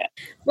appreciate it.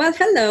 Well,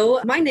 hello.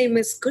 My name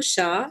is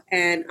Kusha,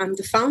 and I'm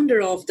the founder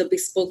of The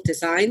Bespoke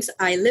Designs.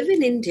 I live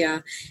in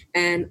India,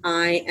 and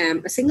I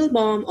am a single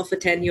mom of a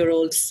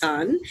 10-year-old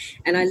son,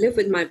 and I live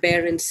with my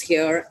parents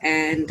here.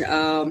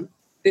 And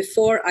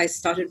before I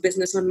started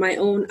business on my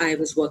own, I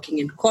was working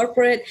in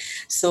corporate.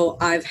 So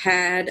I've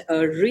had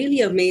a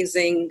really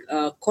amazing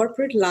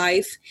corporate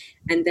life.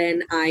 And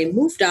then I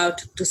moved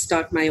out to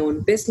start my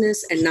own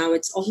business. And now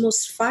it's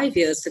almost 5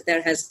 years that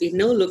there has been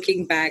no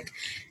looking back.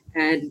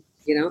 And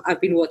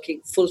I've been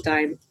working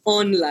full-time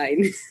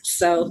online.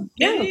 So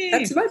yeah, Yay.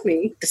 that's about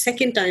me. The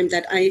second time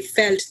that I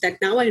felt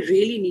that now I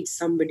really need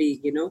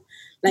somebody,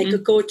 like a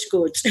coach.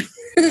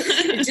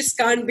 It just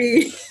can't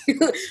be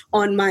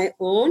on my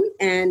own.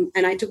 And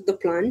I took the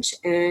plunge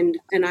and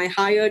I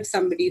hired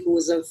somebody who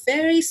was a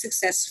very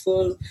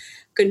successful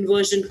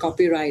conversion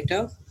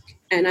copywriter.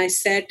 And I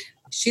said,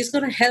 she's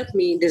going to help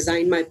me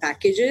design my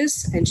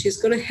packages, and she's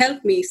going to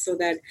help me so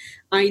that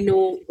I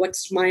know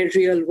what's my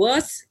real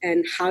worth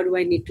and how do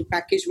I need to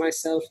package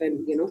myself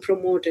and,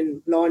 promote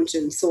and launch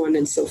and so on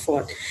and so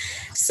forth.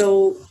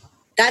 So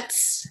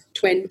that's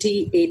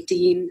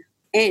 2018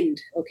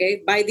 end.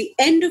 Okay. By the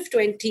end of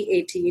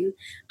 2018,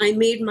 I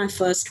made my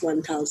first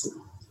 1,000.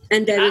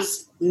 And there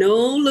is no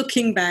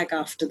looking back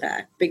after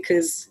that,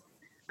 because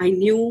I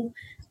knew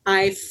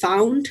I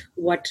found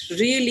what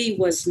really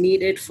was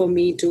needed for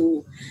me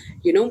to,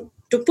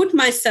 to put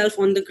myself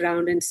on the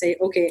ground and say,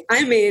 okay,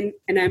 I'm in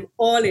and I'm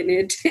all in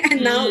it.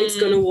 And now it's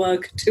going to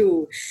work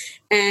too.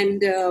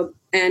 And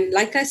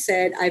like I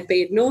said, I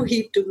paid no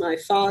heed to my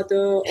father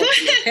or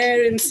to my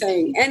parents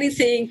saying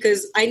anything,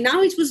 because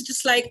it was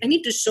just like, I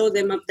need to show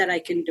them up that I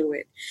can do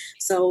it.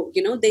 So,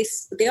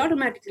 they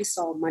automatically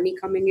saw money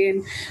coming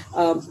in.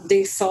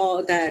 They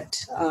saw that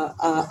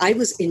I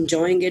was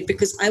enjoying it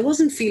because I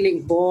wasn't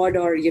feeling bored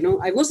or,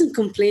 I wasn't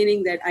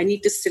complaining that I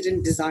need to sit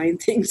and design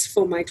things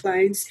for my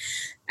clients.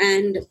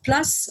 And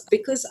plus,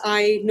 because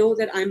I know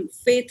that I'm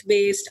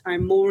faith-based,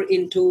 I'm more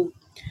into,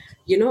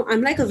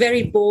 I'm like a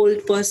very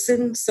bold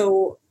person.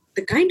 So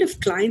the kind of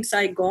clients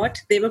I got,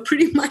 they were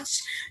pretty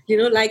much,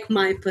 like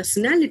my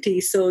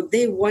personality. So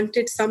they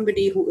wanted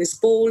somebody who is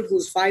bold,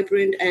 who's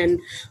vibrant, and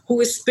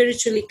who is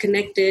spiritually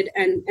connected.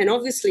 And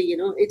obviously,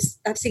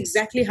 that's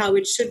exactly how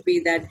it should be,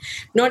 that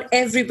not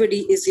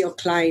everybody is your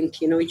client.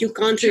 You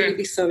can't really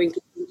be serving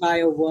the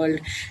entire world.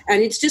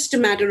 And it's just a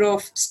matter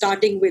of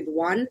starting with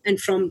one. And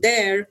from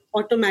there,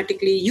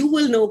 automatically, you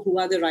will know who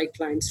are the right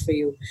clients for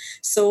you.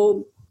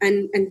 So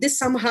And this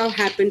somehow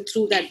happened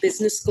through that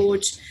business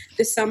coach.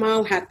 This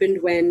somehow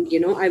happened when,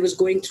 I was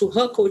going through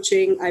her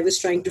coaching. I was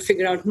trying to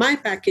figure out my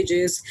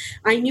packages.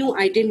 I knew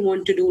I didn't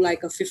want to do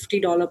like a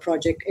 $50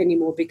 project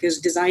anymore, because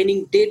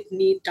designing did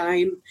need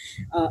time.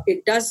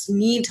 It does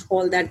need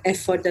all that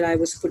effort that I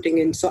was putting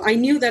in. So I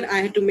knew that I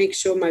had to make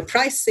sure my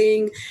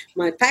pricing,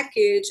 my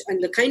package,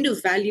 and the kind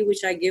of value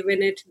which I give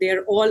in it,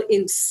 they're all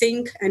in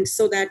sync. And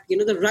so that,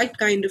 the right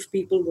kind of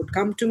people would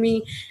come to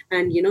me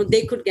and,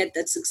 they could get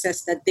that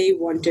success that they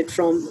want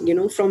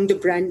from the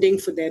branding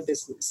for their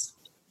business.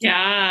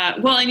 Yeah.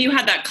 Well, and you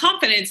had that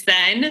confidence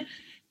then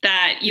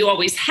that you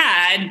always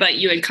had, but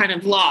you had kind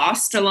of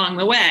lost along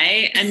the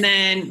way. And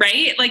then,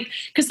 right? Like,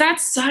 because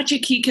that's such a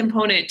key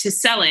component to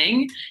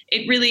selling.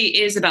 It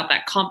really is about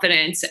that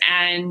confidence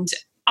and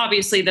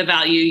obviously the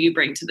value you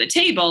bring to the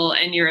table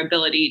and your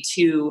ability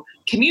to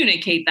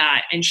communicate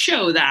that and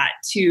show that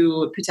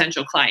to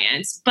potential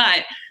clients.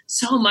 But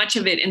so much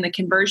of it in the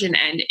conversion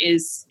end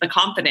is the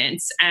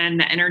confidence and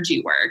the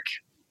energy work.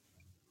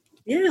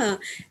 Yeah.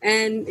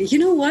 And you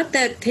know what?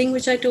 That thing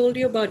which I told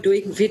you about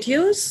doing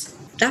videos,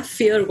 that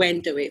fear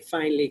went away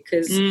finally,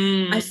 because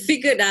I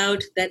figured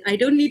out that I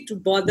don't need to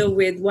bother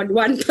with what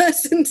one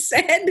person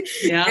said.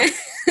 Yeah.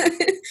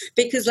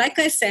 Because like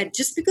I said,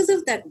 just because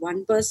of that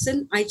one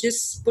person, I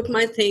just put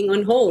my thing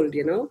on hold,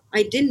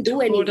 I didn't do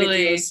any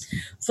videos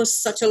for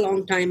such a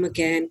long time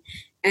again.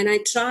 And I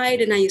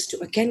tried, and I used to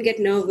again get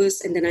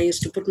nervous, and then I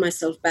used to put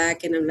myself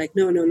back, and I'm like,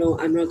 no,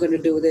 I'm not going to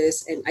do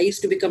this. And I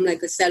used to become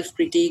like a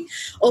self-critique.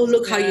 Oh,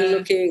 look how you're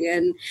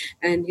looking,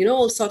 and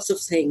all sorts of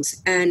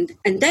things. And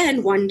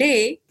then one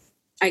day,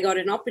 I got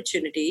an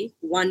opportunity.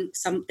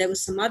 There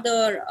was some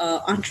other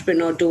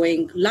entrepreneur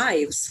doing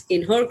lives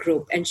in her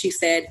group, and she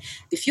said,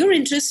 if you're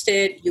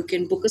interested, you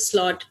can book a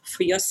slot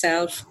for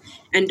yourself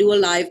and do a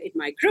live in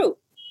my group.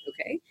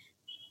 Okay.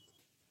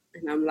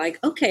 And I'm like,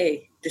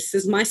 okay, this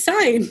is my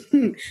sign.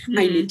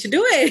 I need to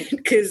do it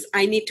because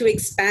I need to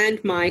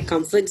expand my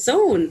comfort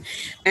zone.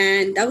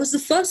 And that was the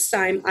first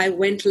time I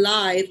went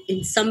live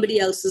in somebody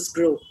else's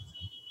group.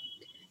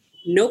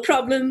 No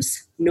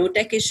problems, no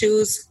tech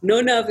issues,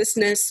 no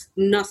nervousness,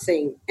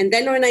 nothing. And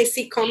then when I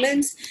see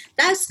comments,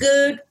 that's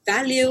good,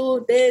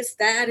 value, this,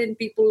 that, and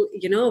people,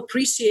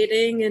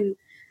 appreciating.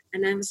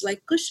 And I was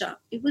like, Kusha,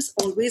 it was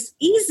always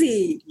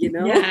easy,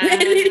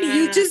 Yeah.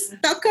 You just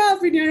stuck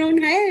up in your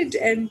own head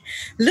and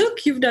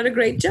look, you've done a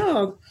great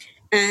job.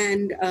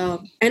 And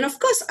of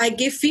course, I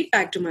gave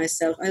feedback to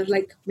myself. I was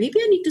like, maybe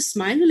I need to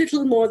smile a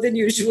little more than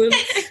usual.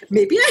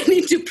 Maybe I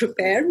need to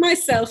prepare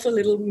myself a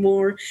little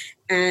more.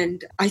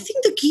 And I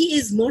think the key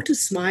is more to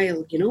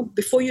smile,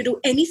 before you do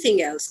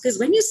anything else. Because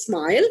when you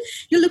smile,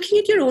 you're looking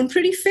at your own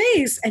pretty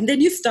face and then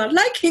you start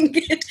liking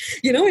it,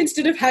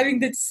 instead of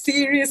having that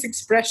serious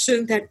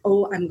expression that,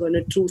 oh, I'm going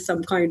to do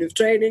some kind of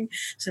training.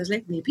 So I was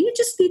like, maybe you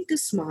just need to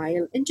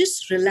smile and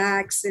just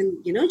relax and,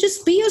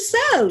 just be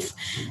yourself.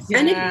 Yeah.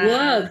 And it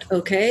worked.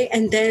 Okay.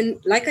 And then,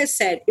 like I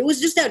said, it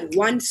was just that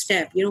one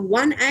step,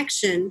 one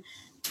action,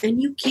 and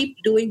you keep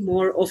doing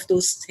more of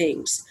those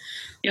things.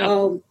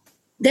 Yep.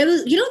 there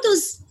was,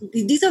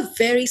 these are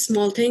very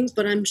small things,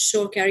 but I'm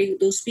sure, Carrie,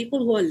 those people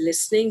who are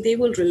listening, they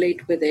will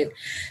relate with it.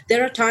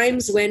 There are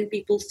times when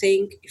people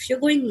think if you're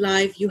going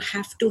live, you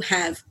have to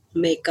have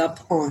makeup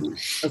on,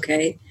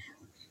 okay?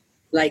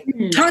 Like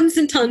tons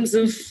and tons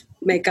of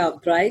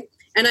makeup, right?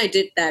 And I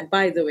did that,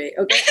 by the way,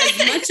 okay? As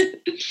much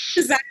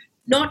as I'm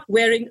not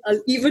wearing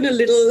even a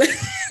little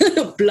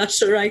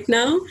blusher right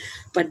now,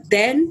 but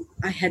then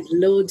I had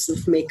loads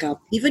of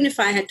makeup. Even if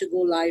I had to go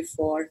live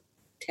for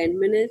 10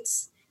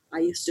 minutes, I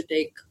used to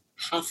take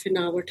half an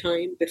hour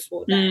time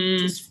before that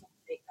just for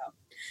makeup.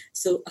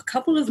 So a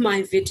couple of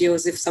my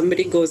videos, if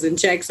somebody goes and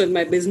checks on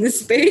my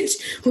business page,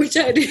 which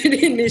I did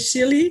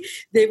initially,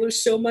 they will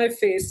show my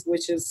face,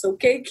 which is so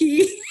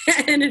cakey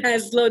and it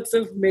has lots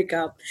of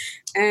makeup.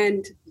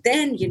 And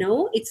then,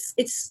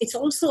 it's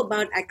also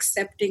about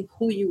accepting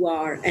who you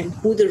are and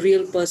who the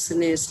real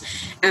person is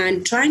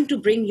and trying to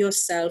bring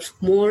yourself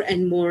more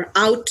and more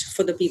out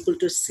for the people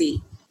to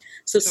see.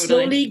 So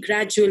slowly,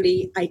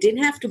 gradually, I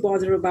didn't have to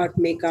bother about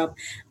makeup.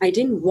 I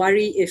didn't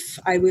worry if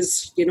I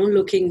was,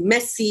 looking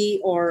messy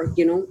or,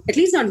 at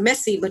least not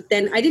messy, but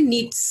then I didn't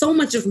need so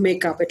much of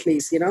makeup, at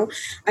least,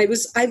 I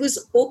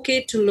was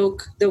okay to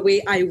look the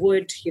way I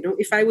would,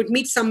 if I would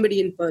meet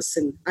somebody in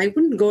person. I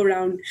wouldn't go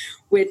around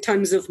with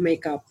tons of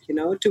makeup,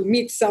 to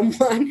meet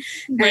someone.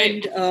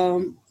 Right.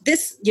 And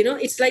this,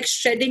 it's like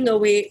shedding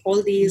away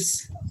all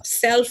these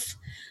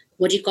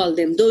what do you call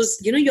them? Those,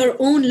 your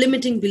own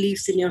limiting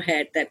beliefs in your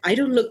head that I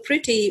don't look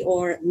pretty,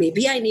 or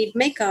maybe I need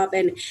makeup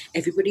and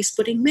everybody's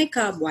putting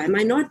makeup. Why am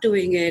I not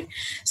doing it?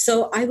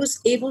 So I was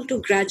able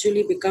to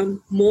gradually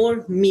become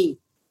more me.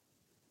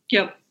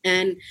 Yep.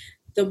 And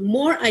the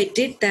more I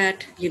did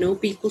that,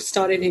 people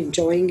started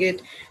enjoying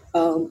it.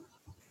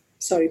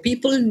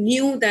 People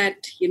knew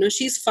that,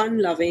 she's fun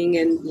loving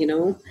and,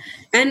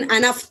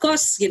 and of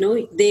course,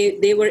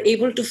 they were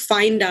able to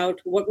find out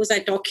what was I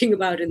talking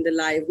about in the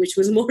live, which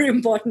was more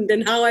important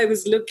than how I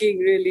was looking,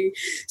 really.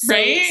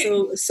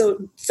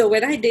 So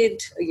when I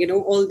did,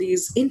 all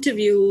these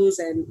interviews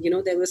and,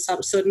 there was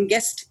some certain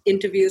guest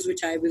interviews,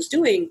 which I was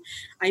doing,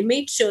 I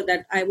made sure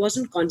that I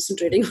wasn't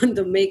concentrating on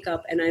the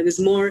makeup and I was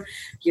more,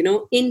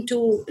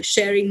 into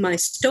sharing my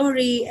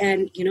story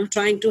and,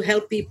 trying to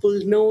help people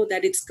know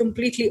that it's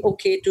completely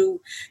okay to,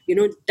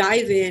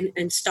 dive in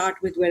and start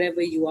with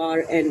wherever you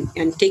are and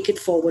take it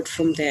forward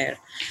from there.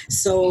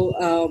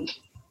 So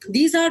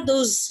these are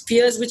those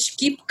fears which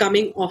keep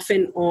coming off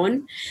and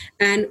on.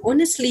 And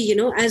honestly,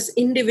 as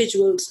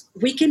individuals,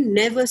 we can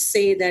never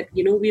say that,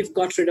 we've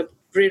got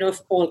rid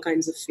of all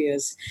kinds of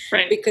fears,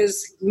 right?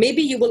 Because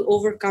maybe you will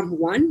overcome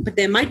one, but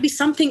there might be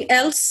something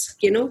else,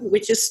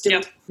 which is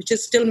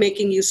still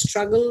making you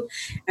struggle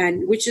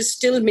and which is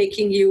still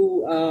making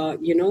you,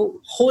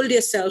 hold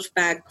yourself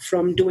back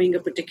from doing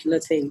a particular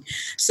thing.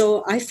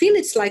 So I feel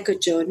it's like a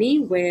journey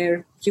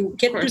where you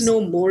get to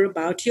know more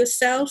about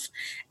yourself.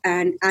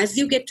 And as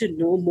you get to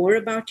know more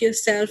about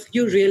yourself,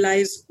 you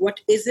realize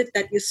what is it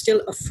that you're still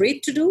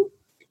afraid to do.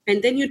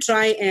 And then you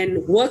try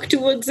and work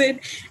towards it,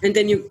 and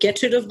then you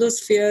get rid of those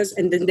fears,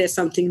 and then there's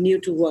something new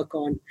to work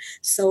on.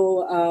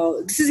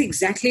 So this is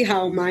exactly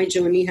how my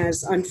journey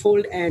has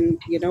unfolded. And,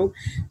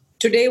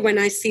 today when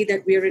I see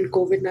that we're in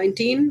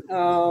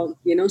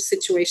COVID-19,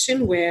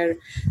 situation where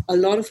a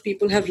lot of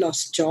people have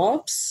lost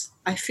jobs,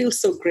 I feel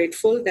so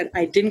grateful that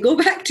I didn't go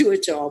back to a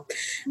job.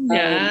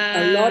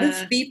 A lot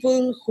of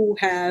people who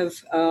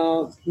have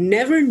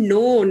never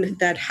known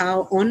that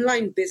how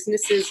online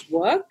businesses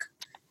work,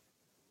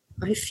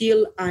 I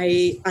feel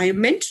I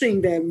am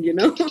mentoring them,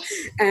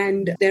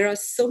 and there are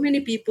so many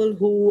people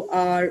who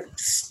are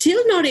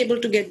still not able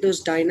to get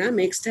those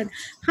dynamics that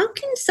how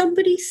can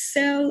somebody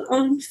sell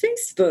on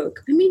Facebook?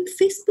 I mean,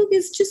 Facebook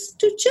is just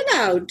to chill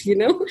out,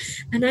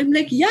 and I'm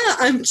like, yeah,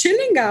 I'm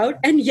chilling out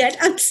and yet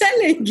I'm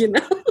selling,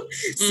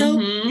 So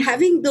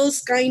having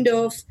those kind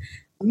of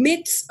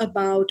myths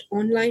about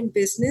online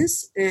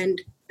business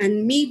and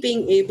me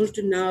being able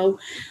to now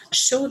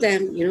show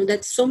them,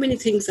 that so many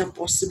things are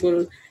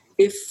possible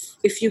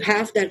if you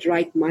have that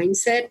right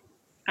mindset.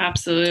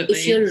 Absolutely.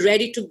 If you're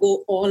ready to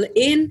go all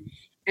in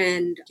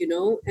and,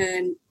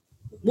 and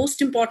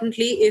most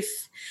importantly,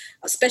 if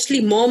especially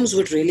moms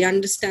would really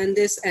understand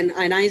this. And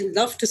I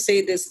love to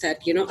say this, that,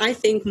 I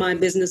think my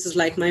business is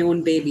like my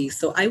own baby.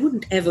 So I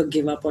wouldn't ever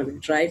give up on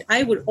it, right?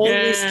 I would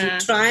always keep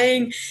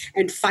trying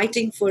and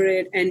fighting for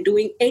it and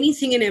doing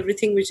anything and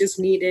everything which is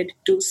needed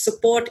to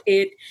support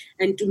it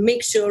and to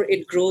make sure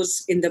it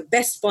grows in the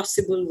best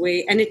possible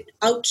way. And it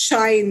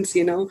outshines,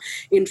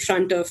 in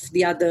front of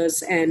the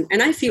others. And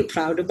I feel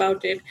proud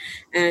about it.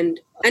 And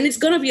it's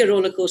going to be a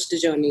roller coaster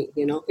journey,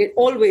 it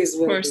always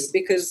will be,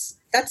 because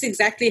that's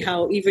exactly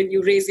how even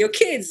you raise your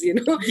kids, You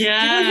don't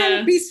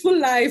have a peaceful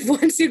life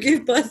once you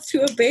give birth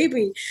to a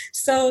baby.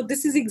 So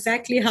this is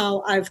exactly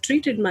how I've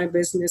treated my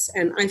business.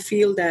 And I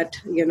feel that,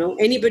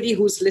 anybody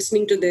who's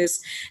listening to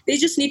this, they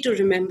just need to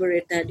remember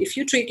it, that if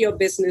you treat your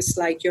business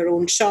like your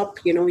own shop,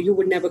 you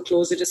would never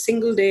close it a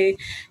single day.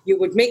 You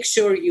would make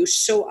sure you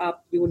show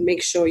up. You would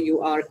make sure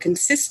you are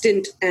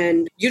consistent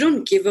and you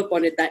don't give up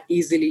on it that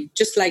easily,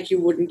 just like you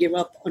wouldn't give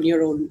up on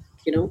your own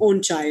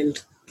own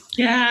child.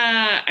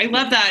 Yeah, I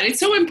love that. It's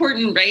so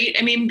important, right?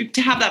 I mean,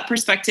 to have that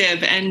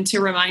perspective and to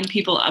remind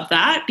people of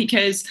that,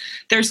 because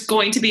there's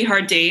going to be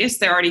hard days.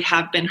 There already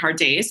have been hard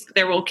days.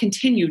 There will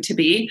continue to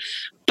be.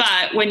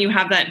 But when you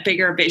have that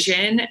bigger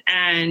vision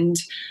and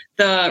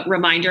the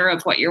reminder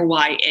of what your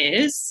why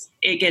is,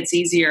 it gets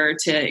easier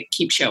to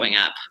keep showing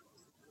up.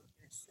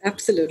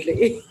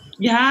 Absolutely.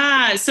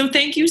 Yeah. So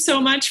thank you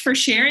so much for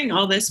sharing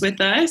all this with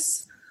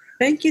us.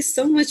 Thank you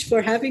so much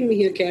for having me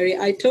here, Carrie.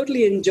 I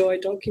totally enjoy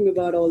talking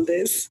about all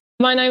this.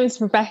 My name is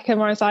Rebecca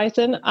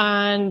Morris-Eisen,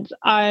 and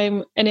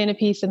I'm an inner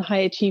peace and high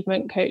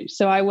achievement coach.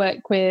 So I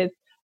work with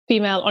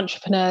female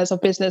entrepreneurs or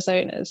business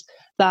owners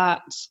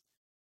that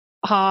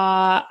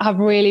have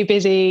really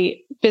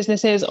busy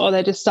businesses, or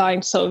they're just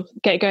starting to sort of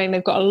get going.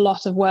 They've got a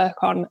lot of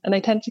work on, and they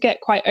tend to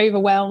get quite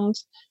overwhelmed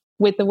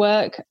with the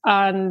work.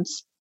 And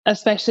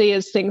especially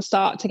as things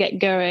start to get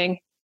going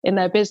in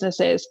their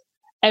businesses,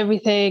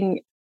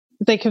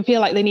 they can feel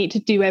like they need to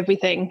do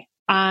everything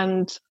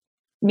and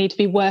need to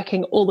be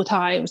working all the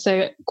time.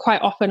 So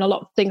quite often a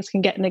lot of things can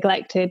get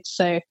neglected.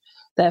 So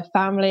their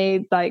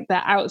family, like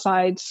their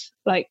outside,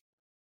 like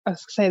I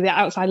was say their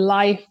outside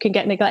life can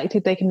get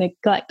neglected. They can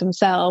neglect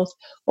themselves,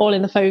 all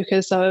in the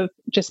focus of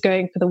just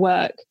going for the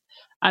work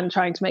and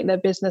trying to make their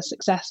business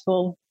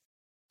successful.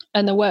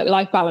 And the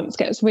work-life balance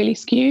gets really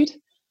skewed.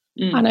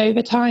 And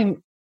over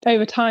time,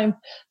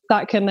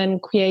 that can then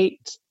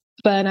create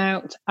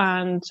burnout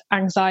and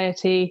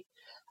anxiety,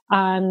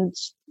 and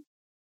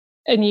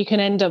you can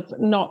end up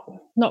not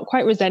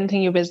quite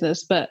resenting your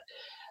business, but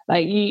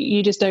like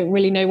you just don't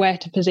really know where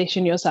to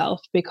position yourself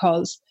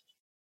because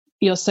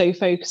you're so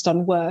focused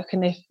on work.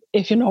 And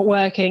if you're not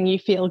working, you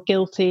feel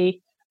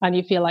guilty and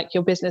you feel like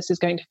your business is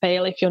going to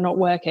fail if you're not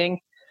working.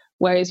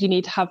 Whereas you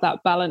need to have that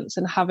balance,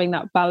 and having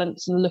that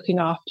balance and looking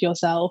after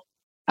yourself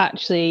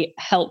actually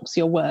helps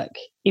your work,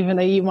 even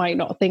though you might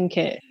not think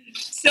it.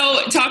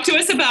 So talk to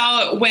us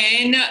about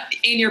when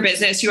in your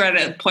business you were at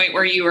a point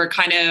where you were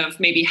kind of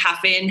maybe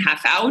half in,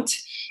 half out,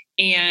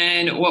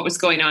 and what was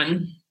going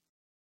on?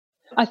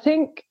 I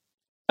think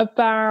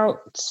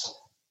about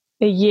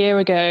a year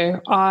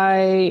ago,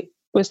 I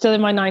was still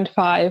in my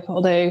 9-to-5,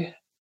 although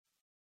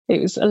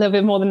it was a little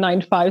bit more than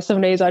 9-to-5.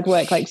 Some days I'd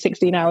work like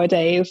 16-hour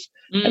days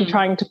and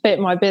trying to fit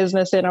my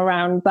business in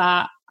around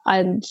that.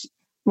 And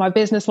my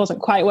business wasn't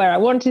quite where I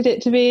wanted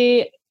it to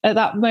be at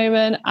that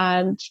moment.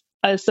 And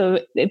so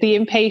the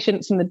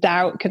impatience and the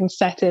doubt can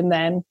set in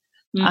then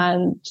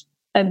and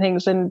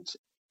things. And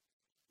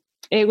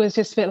it was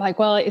just a bit like,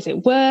 well, is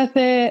it worth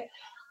it?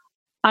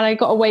 And I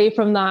got away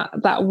from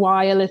that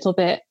why a little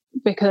bit,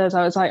 because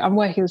I was like, I'm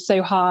working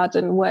so hard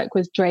and work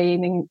was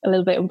draining a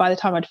little bit. And by the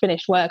time I'd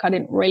finished work, I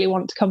didn't really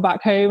want to come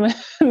back home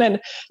and then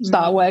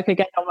start work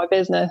again on my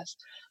business,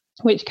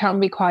 which can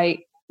be quite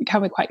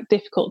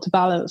difficult to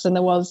balance. And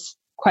there was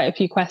quite a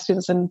few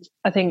questions. And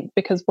I think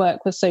because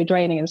work was so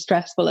draining and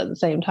stressful at the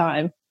same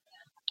time,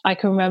 I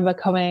can remember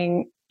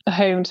coming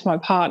home to my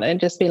partner and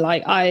just be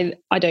like, I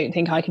don't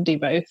think I can do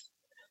both.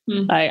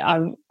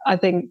 I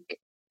think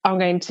I'm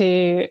going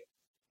to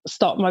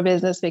stop my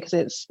business because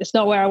it's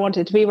not where I want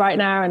it to be right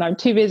now, and I'm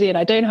too busy and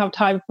I don't have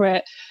time for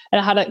it.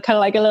 And I had kind of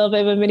like a little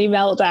bit of a mini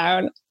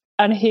meltdown,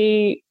 and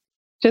he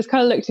just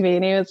kind of looked at me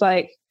and he was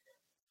like,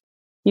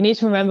 you need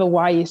to remember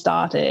why you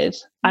started,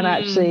 and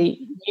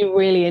actually you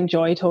really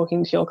enjoy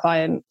talking to your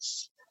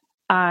clients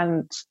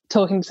and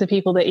talking to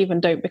people that even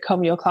don't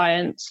become your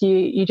clients.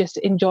 You just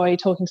enjoy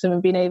talking to them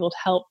and being able to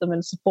help them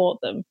and support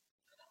them,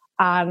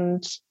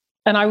 and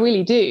I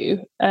really do.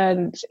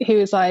 And he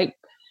was like,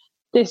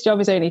 this job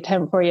is only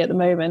temporary at the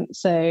moment,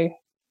 so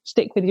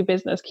stick with your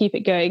business, keep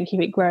it going,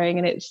 keep it growing.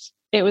 And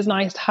it was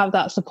nice to have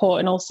that support,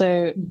 and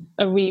also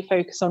a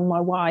refocus on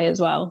my why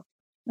as well,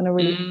 and a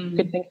really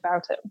good think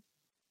about it.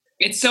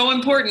 It's so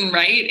important,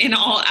 right? In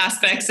all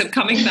aspects of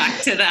coming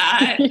back to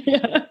that.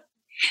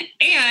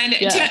 And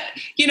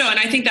and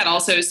I think that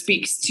also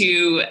speaks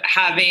to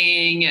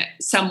having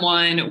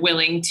someone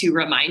willing to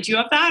remind you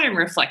of that and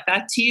reflect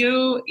that to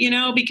you,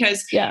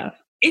 because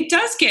it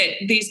does get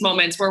these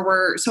moments where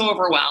we're so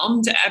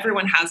overwhelmed.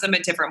 Everyone has them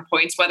at different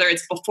points, whether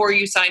it's before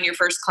you sign your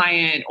first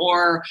client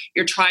or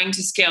you're trying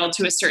to scale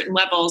to a certain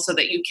level so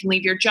that you can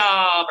leave your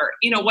job, or,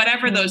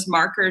 whatever those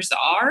markers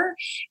are.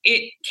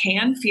 It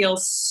can feel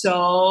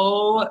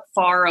so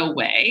far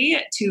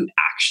away to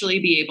actually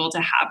be able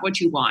to have what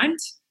you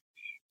want.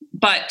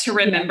 But to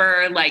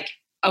remember,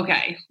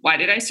 okay, why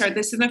did I start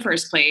this in the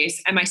first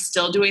place? Am I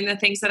still doing the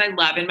things that I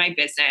love in my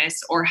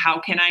business? Or how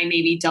can I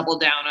maybe double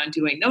down on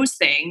doing those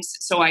things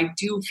so I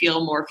do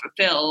feel more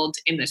fulfilled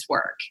in this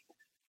work?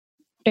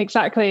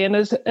 Exactly. And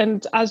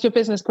as your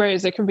business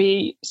grows, there can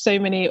be so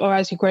many, or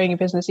as you're growing your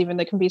business even,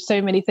 there can be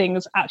so many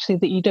things actually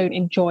that you don't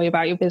enjoy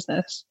about your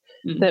business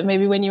that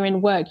maybe when you're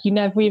in work, you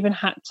never even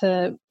had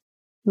to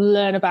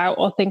learn about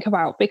or think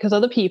about, because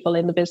other people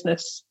in the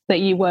business that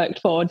you worked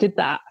for did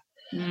that.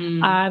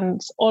 And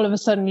all of a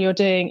sudden you're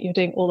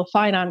doing all the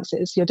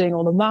finances, you're doing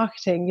all the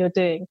marketing, you're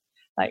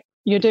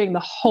doing the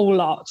whole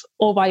lot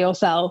all by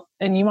yourself.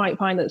 And you might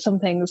find that some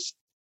things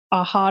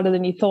are harder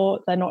than you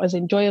thought, they're not as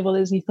enjoyable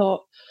as you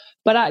thought,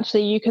 But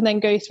actually you can then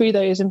go through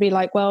those and be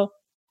like, well,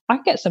 I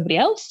can get somebody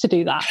else to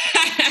do that.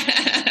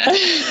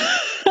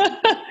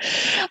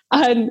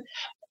 And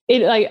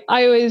like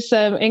I always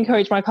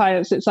encourage my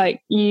clients, it's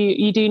like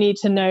you do need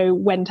to know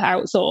when to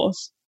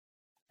outsource,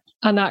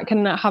 and that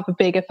can have a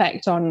big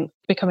effect on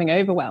becoming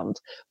overwhelmed.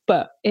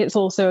 But it's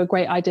also a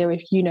great idea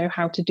if you know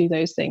how to do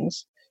those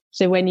things.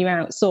 So when you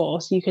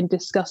outsource, you can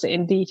discuss it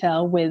in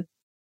detail with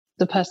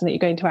the person that you're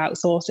going to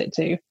outsource it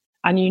to,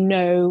 and you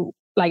know,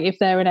 like if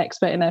they're an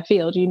expert in their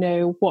field, you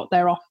know what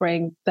they're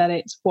offering, that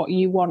it's what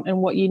you want and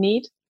what you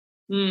need,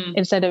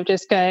 instead of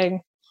just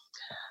going,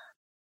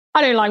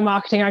 I don't like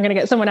marketing, I'm going to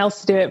get someone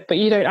else to do it, but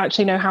you don't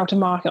actually know how to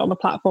market on the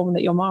platform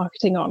that you're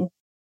marketing on.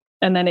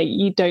 And then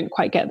you don't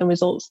quite get the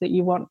results that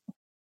you want.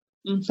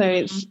 Mm-hmm. So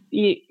it's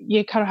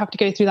you kind of have to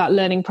go through that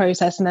learning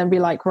process and then be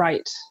like,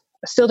 right,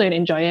 I still don't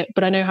enjoy it,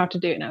 but I know how to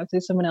do it now, so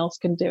someone else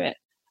can do it.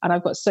 And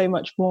I've got so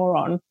much more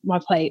on my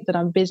plate that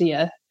I'm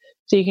busier.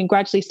 So you can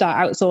gradually start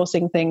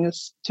outsourcing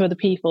things to other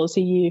people. So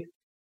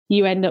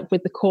you end up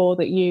with the core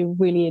that you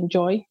really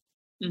enjoy.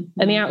 Mm-hmm.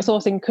 And the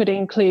outsourcing could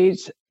include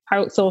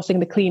outsourcing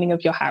the cleaning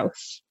of your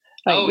house,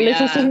 like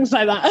little things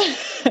like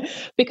that,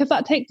 because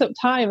that takes up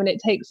time and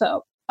it takes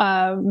up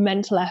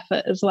mental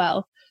effort as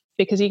well,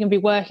 because you can be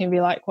working and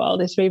be like, well,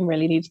 this room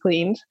really needs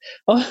cleaned,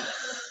 or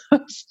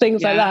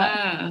things like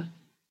that.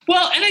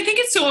 Well, and I think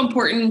it's so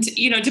important,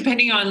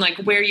 depending on like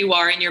where you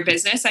are in your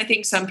business. I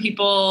think some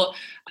people,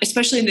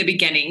 especially in the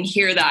beginning,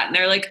 hear that and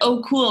they're like,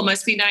 oh, cool,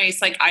 must be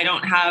nice. Like, I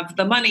don't have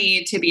the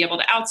money to be able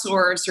to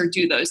outsource or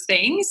do those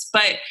things.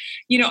 But,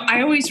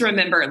 I always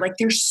remember, like,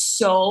 there's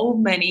so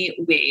many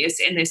ways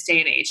in this day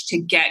and age to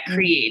get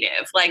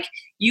creative. Like,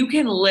 you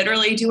can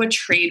literally do a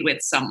trade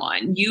with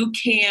someone. You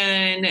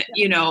can,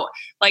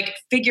 like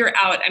figure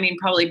out,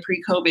 probably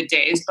pre-COVID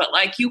days, but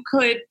like you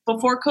could,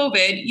 before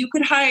COVID, you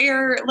could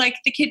hire like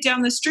the kid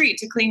down the street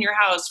to clean your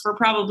house for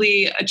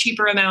probably a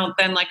cheaper amount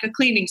than like a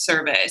cleaning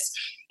service.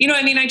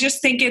 I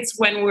just think it's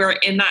when we're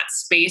in that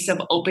space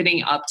of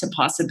opening up to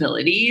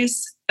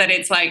possibilities that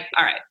it's like,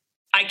 all right,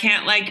 I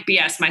can't like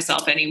BS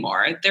myself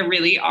anymore. There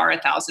really are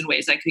 1,000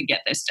 ways I could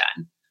get this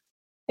done.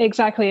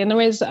 Exactly. And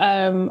there is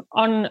on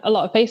a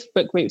lot of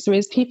Facebook groups, there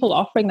is people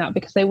offering that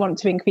because they want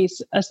to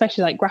increase,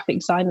 especially like graphic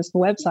designers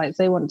for websites,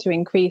 they want to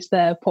increase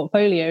their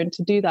portfolio. And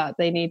to do that,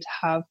 they need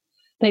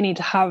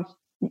to have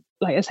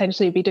like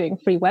essentially be doing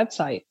free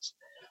websites.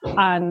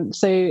 And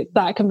so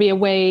that can be a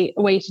way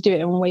to do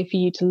it and a way for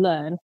you to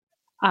learn.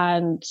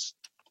 And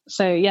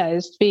so,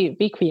 is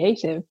be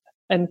creative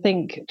and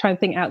try and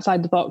think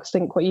outside the box,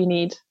 think what you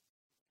need.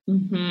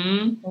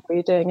 Mm-hmm. What are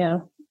you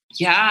doing?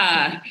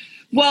 Yeah.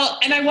 Well,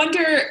 and I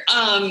wonder,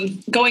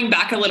 going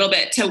back a little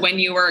bit to when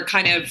you were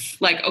kind of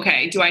like,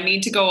 okay, do I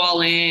need to go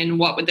all in?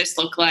 What would this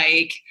look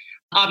like?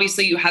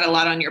 Obviously, you had a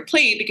lot on your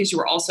plate because you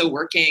were also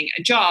working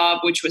a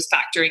job, which was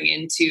factoring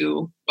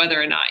into whether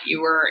or not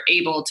you were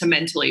able to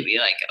mentally be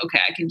like,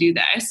 okay, I can do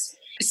this.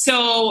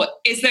 So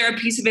is there a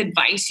piece of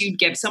advice you'd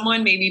give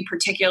someone, maybe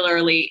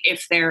particularly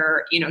if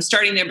they're,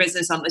 starting their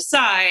business on the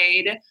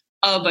side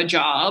of a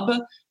job,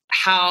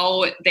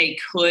 how they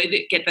could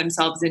get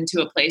themselves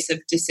into a place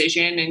of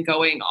decision and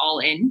going all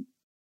in?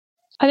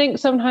 I think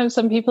sometimes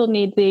some people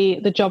need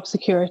the job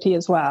security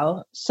as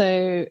well.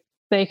 So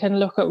they can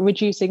look at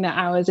reducing their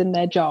hours in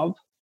their job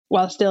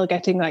while still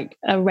getting like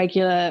a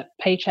regular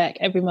paycheck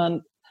every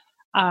month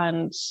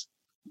and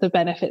the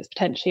benefits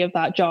potentially of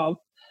that job.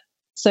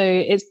 So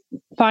it's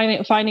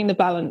finding the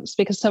balance,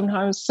 because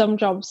sometimes some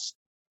jobs,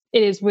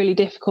 it is really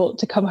difficult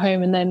to come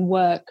home and then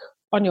work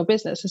on your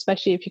business,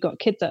 especially if you've got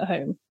kids at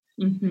home.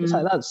 Mm-hmm.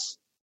 So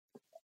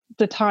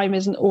the time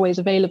isn't always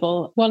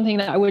available. One thing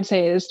that I would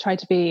say is try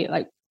to be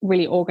like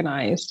really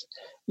organized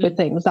with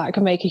things. That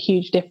can make a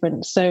huge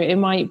difference. So it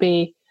might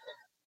be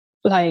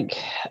like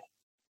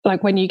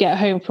when you get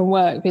home from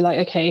work, be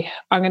like, okay,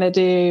 I'm going to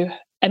do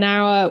an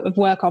hour of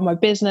work on my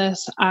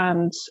business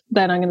and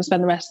then I'm going to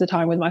spend the rest of the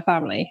time with my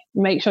family.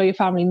 Make sure your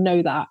family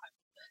know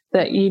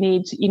that you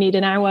need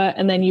an hour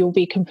and then you'll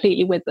be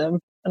completely with them.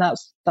 And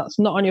that's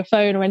not on your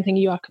phone or anything.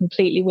 You are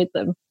completely with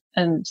them.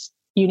 And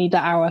you need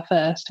that hour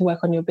first to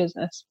work on your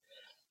business.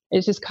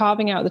 It's just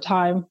carving out the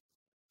time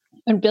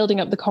and building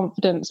up the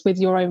confidence with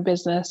your own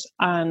business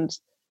and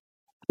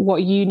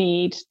what you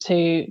need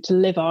to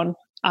live on,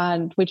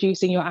 and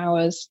reducing your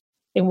hours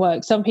in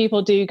work. Some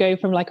people do go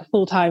from like a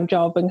full-time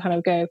job and kind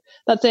of go,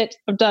 that's it,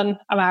 I'm done,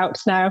 I'm out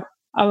now.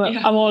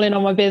 I'm all in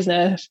on my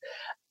business.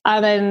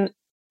 And then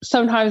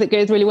sometimes it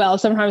goes really well.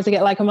 Sometimes they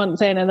get like a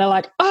month in and they're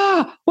like,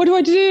 what do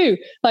I do?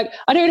 Like,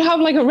 I don't have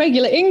like a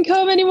regular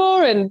income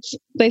anymore. And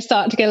they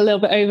start to get a little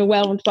bit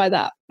overwhelmed by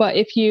that. But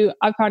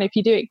I found if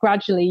you do it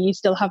gradually, you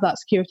still have that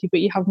security, but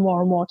you have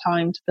more and more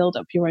time to build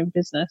up your own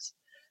business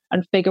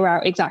and figure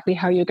out exactly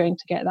how you're going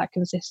to get that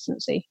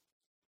consistency.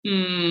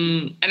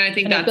 And I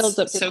think and that's it builds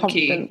up your so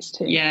confidence key.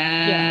 too.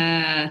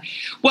 Yeah.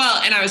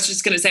 Well, and I was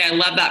just going to say, I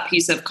love that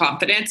piece of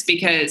confidence,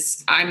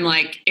 because I'm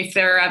like, if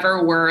there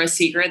ever were a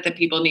secret that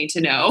people need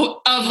to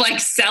know of like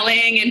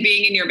selling and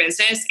being in your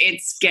business,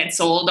 it's get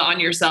sold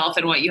on yourself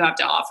and what you have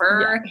to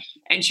offer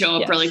and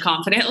show up really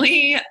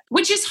confidently,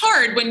 which is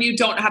hard when you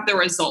don't have the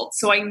results.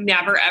 So I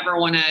never, ever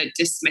want to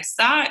dismiss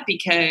that,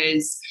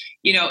 because,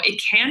 you know,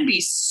 it can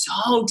be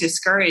so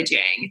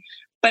discouraging.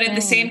 But at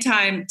the same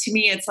time, to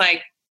me, it's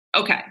like,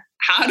 okay,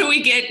 how do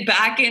we get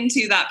back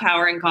into that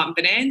power and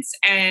confidence?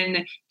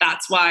 And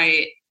that's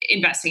why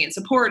investing in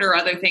support or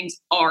other things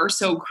are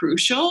so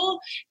crucial,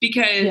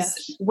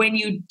 because when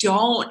you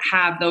don't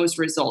have those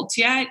results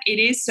yet, it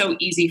is so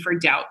easy for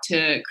doubt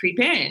to creep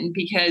in,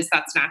 because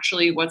that's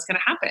naturally what's going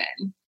to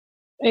happen.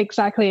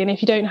 Exactly. And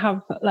if you don't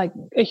have like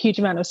a huge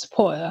amount of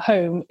support at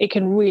home, it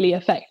can really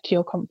affect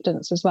your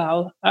confidence as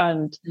well.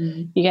 And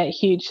you get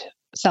huge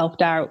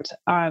self-doubt,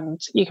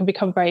 and you can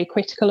become very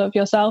critical of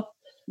yourself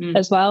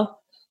as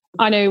well.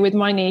 I know with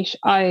my niche,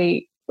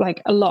 I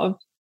like a lot of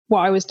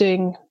what I was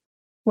doing,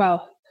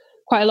 well,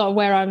 quite a lot of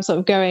where I'm sort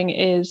of going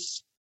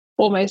is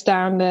almost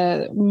down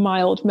the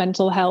mild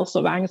mental health,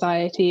 sort of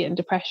anxiety and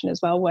depression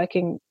as well,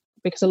 working,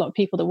 because a lot of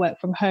people that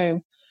work from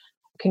home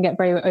can get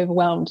very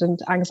overwhelmed, and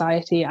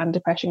anxiety and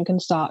depression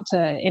can start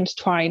to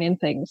intertwine in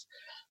things.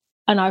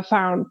 And I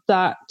found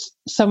that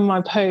some of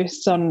my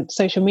posts on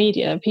social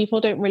media,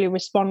 people don't really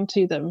respond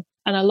to them.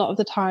 And a lot of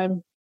the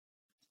time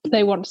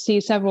they want to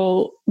see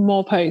several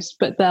more posts,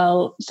 but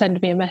they'll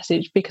send me a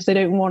message because they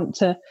don't want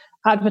to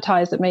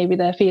advertise that maybe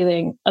they're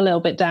feeling a little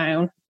bit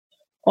down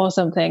or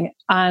something.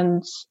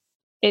 And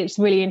it's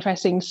really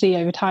interesting to see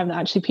over time that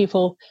actually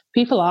people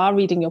are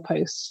reading your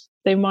posts.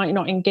 They might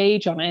not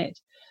engage on it,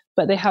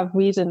 but they have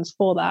reasons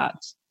for that.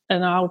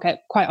 And I'll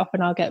get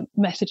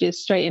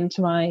messages straight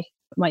into my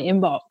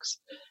inbox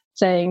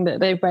saying that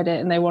they've read it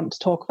and they want to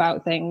talk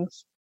about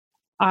things.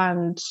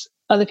 And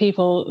other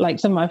people, like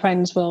some of my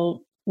friends,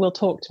 will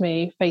talk to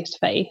me face to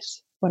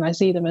face when I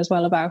see them as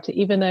well about it,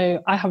 even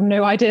though I have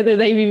no idea that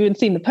they've even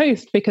seen the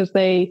post, because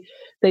they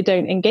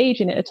don't engage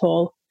in it at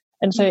all.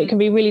 And so it can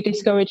be really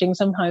discouraging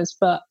sometimes,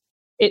 but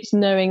it's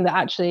knowing that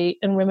actually,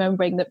 and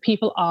remembering that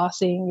people are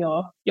seeing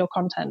your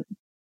content.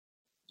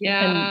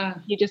 Yeah.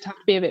 And you just have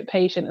to be a bit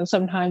patient. And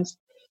sometimes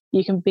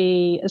you can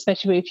be,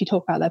 especially if you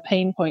talk about their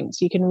pain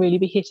points, you can really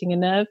be hitting a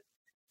nerve,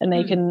 and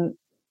they can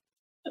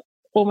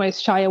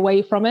almost shy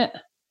away from it.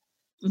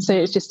 So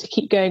it's just to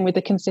keep going with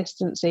the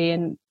consistency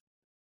and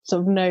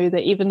sort of know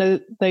that even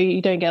though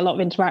you don't get a lot of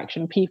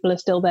interaction, people are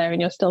still there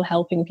and you're still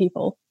helping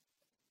people.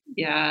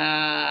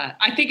 Yeah,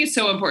 I think it's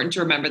so important to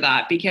remember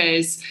that,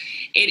 because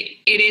it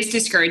is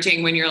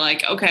discouraging when you're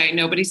like, okay,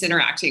 nobody's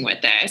interacting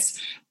with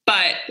this.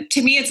 But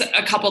to me, it's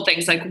a couple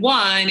things. Like,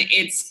 one,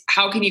 it's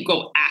how can you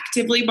go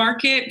actively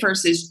market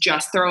versus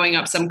just throwing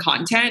up some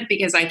content?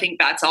 Because I think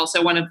that's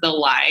also one of the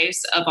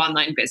lies of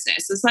online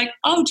business. It's like,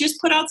 oh,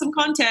 just put out some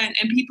content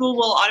and people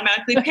will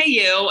automatically pay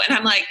you. And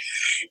I'm like,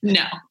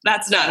 no,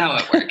 that's not how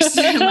it works.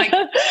 I'm like,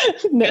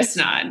 no, it's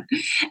not.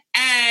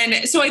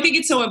 And so I think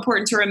it's so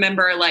important to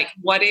remember, like,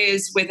 what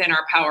is within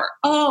our power.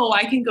 Oh,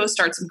 I can go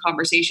start some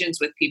conversations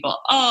with people.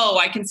 Oh,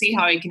 I can see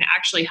how I can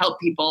actually help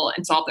people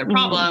and solve their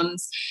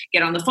problems,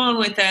 get on the phone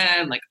with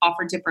them, like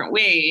offer different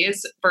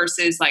ways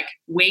versus like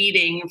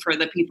waiting for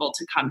the people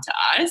to come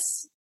to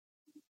us.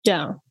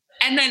 Yeah.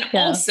 And then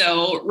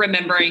also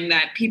remembering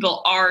that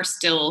people are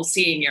still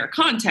seeing your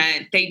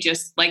content. They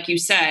just, like you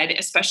said,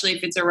 especially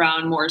if it's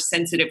around more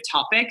sensitive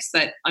topics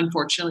that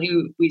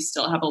unfortunately we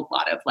still have a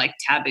lot of like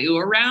taboo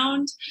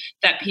around,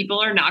 that people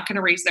are not going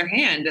to raise their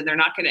hand and they're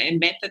not going to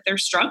admit that they're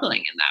struggling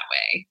in that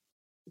way.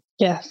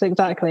 Yes,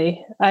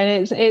 exactly.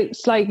 And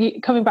it's like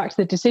coming back to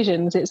the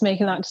decisions, it's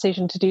making that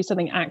decision to do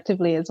something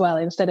actively as well,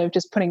 instead of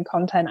just putting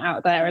content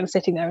out there and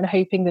sitting there and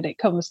hoping that it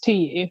comes to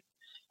you.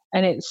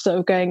 And it's sort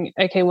of going,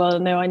 okay, well,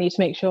 no, I need to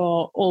make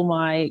sure all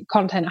my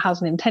content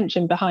has an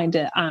intention behind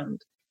it,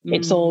 and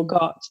it's all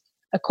got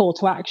a call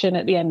to action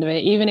at the end of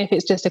it, even if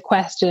it's just a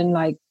question,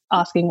 like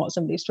asking what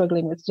somebody's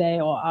struggling with today,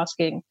 or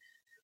asking,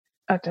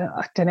 I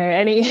don't know,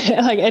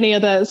 any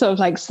other sort of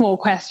like small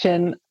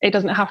question. It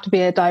doesn't have to be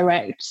a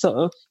direct sort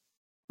of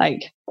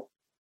like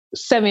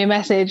send me a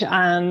message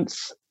and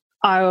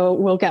I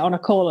will get on a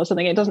call or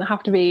something. It doesn't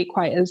have to be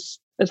quite as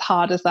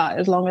hard as that,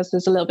 as long as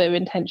there's a little bit of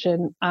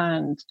intention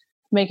and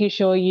making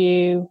sure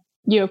you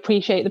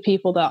appreciate the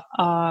people that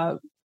are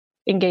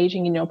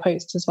engaging in your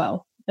posts as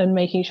well, and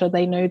making sure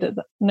they know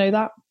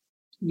that.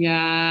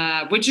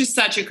 Yeah, which is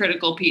such a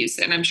critical piece.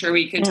 And I'm sure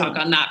we could talk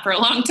on that for a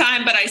long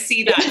time, but I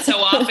see that so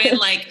often.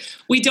 Like,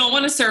 we don't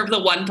want to serve the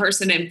one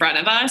person in front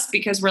of us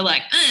because we're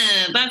like,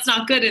 that's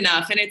not good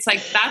enough. And it's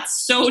like,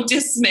 that's so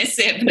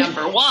dismissive,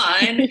 number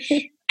one.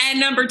 And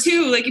number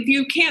two, like, if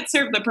you can't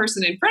serve the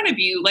person in front of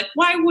you, like,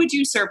 why would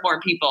you serve more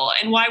people?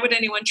 And why would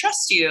anyone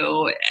trust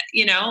you?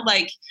 You know,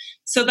 like,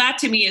 so that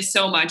to me is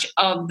so much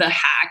of the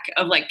hack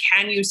of like,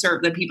 can you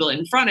serve the people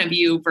in front of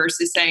you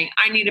versus saying,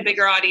 I need a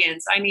bigger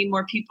audience, I need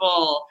more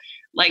people.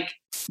 Like,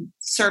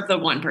 serve the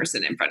one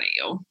person in front of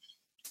you.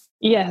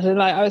 Yeah, so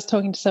like I was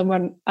talking to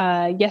someone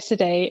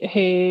yesterday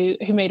who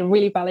made a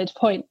really valid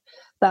point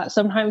that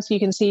sometimes you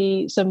can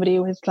see somebody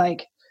with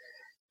like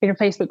in a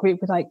Facebook group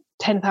with like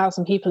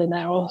 10,000 people in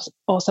there or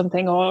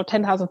something, or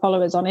 10,000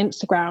 followers on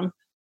Instagram,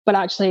 but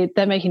actually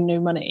they're making no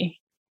money.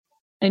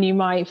 And you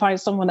might find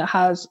someone that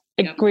has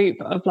a group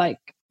of like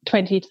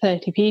 20 to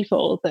 30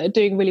 people that are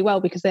doing really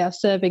well because they are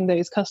serving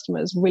those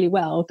customers really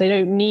well. They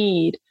don't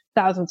need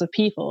thousands of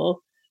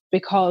people,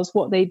 because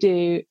what they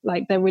do,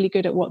 like they're really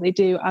good at what they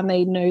do and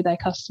they know their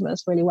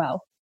customers really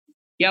well.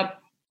 Yep.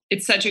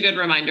 It's such a good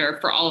reminder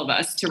for all of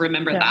us to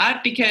remember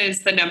that,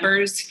 because the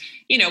numbers,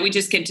 we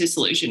just get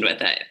disillusioned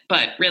with it,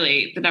 but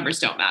really the numbers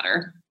don't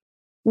matter.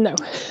 No,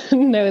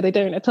 no, they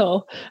don't at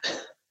all.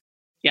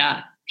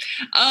 Yeah.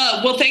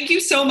 Well, thank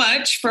you so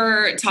much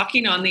for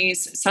talking on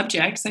these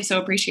subjects. I so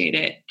appreciate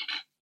it.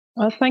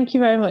 Well, thank you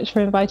very much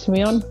for inviting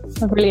me on.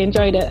 I've really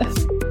enjoyed it.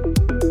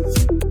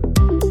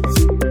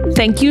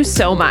 Thank you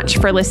so much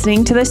for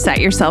listening to the Set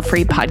Yourself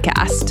Free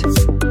podcast.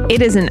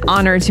 It is an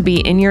honor to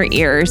be in your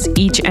ears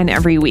each and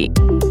every week.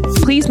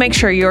 Please make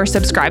sure you're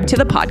subscribed to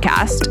the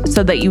podcast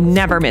so that you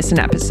never miss an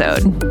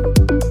episode.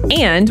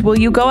 And will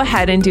you go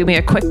ahead and do me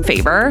a quick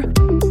favor?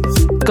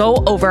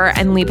 Go over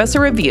and leave us a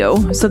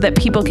review so that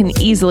people can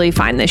easily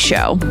find this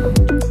show.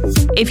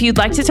 If you'd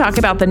like to talk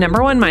about the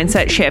number one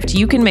mindset shift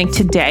you can make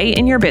today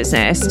in your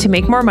business to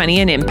make more money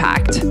and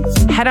impact,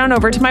 head on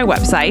over to my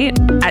website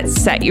at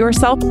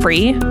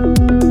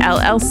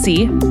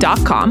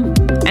setyourselffreeLLC.com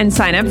and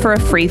sign up for a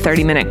free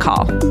 30-minute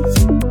call.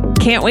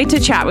 Can't wait to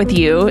chat with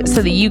you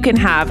so that you can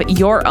have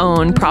your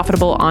own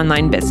profitable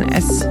online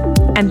business.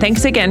 And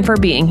thanks again for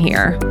being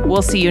here.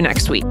 We'll see you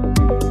next week.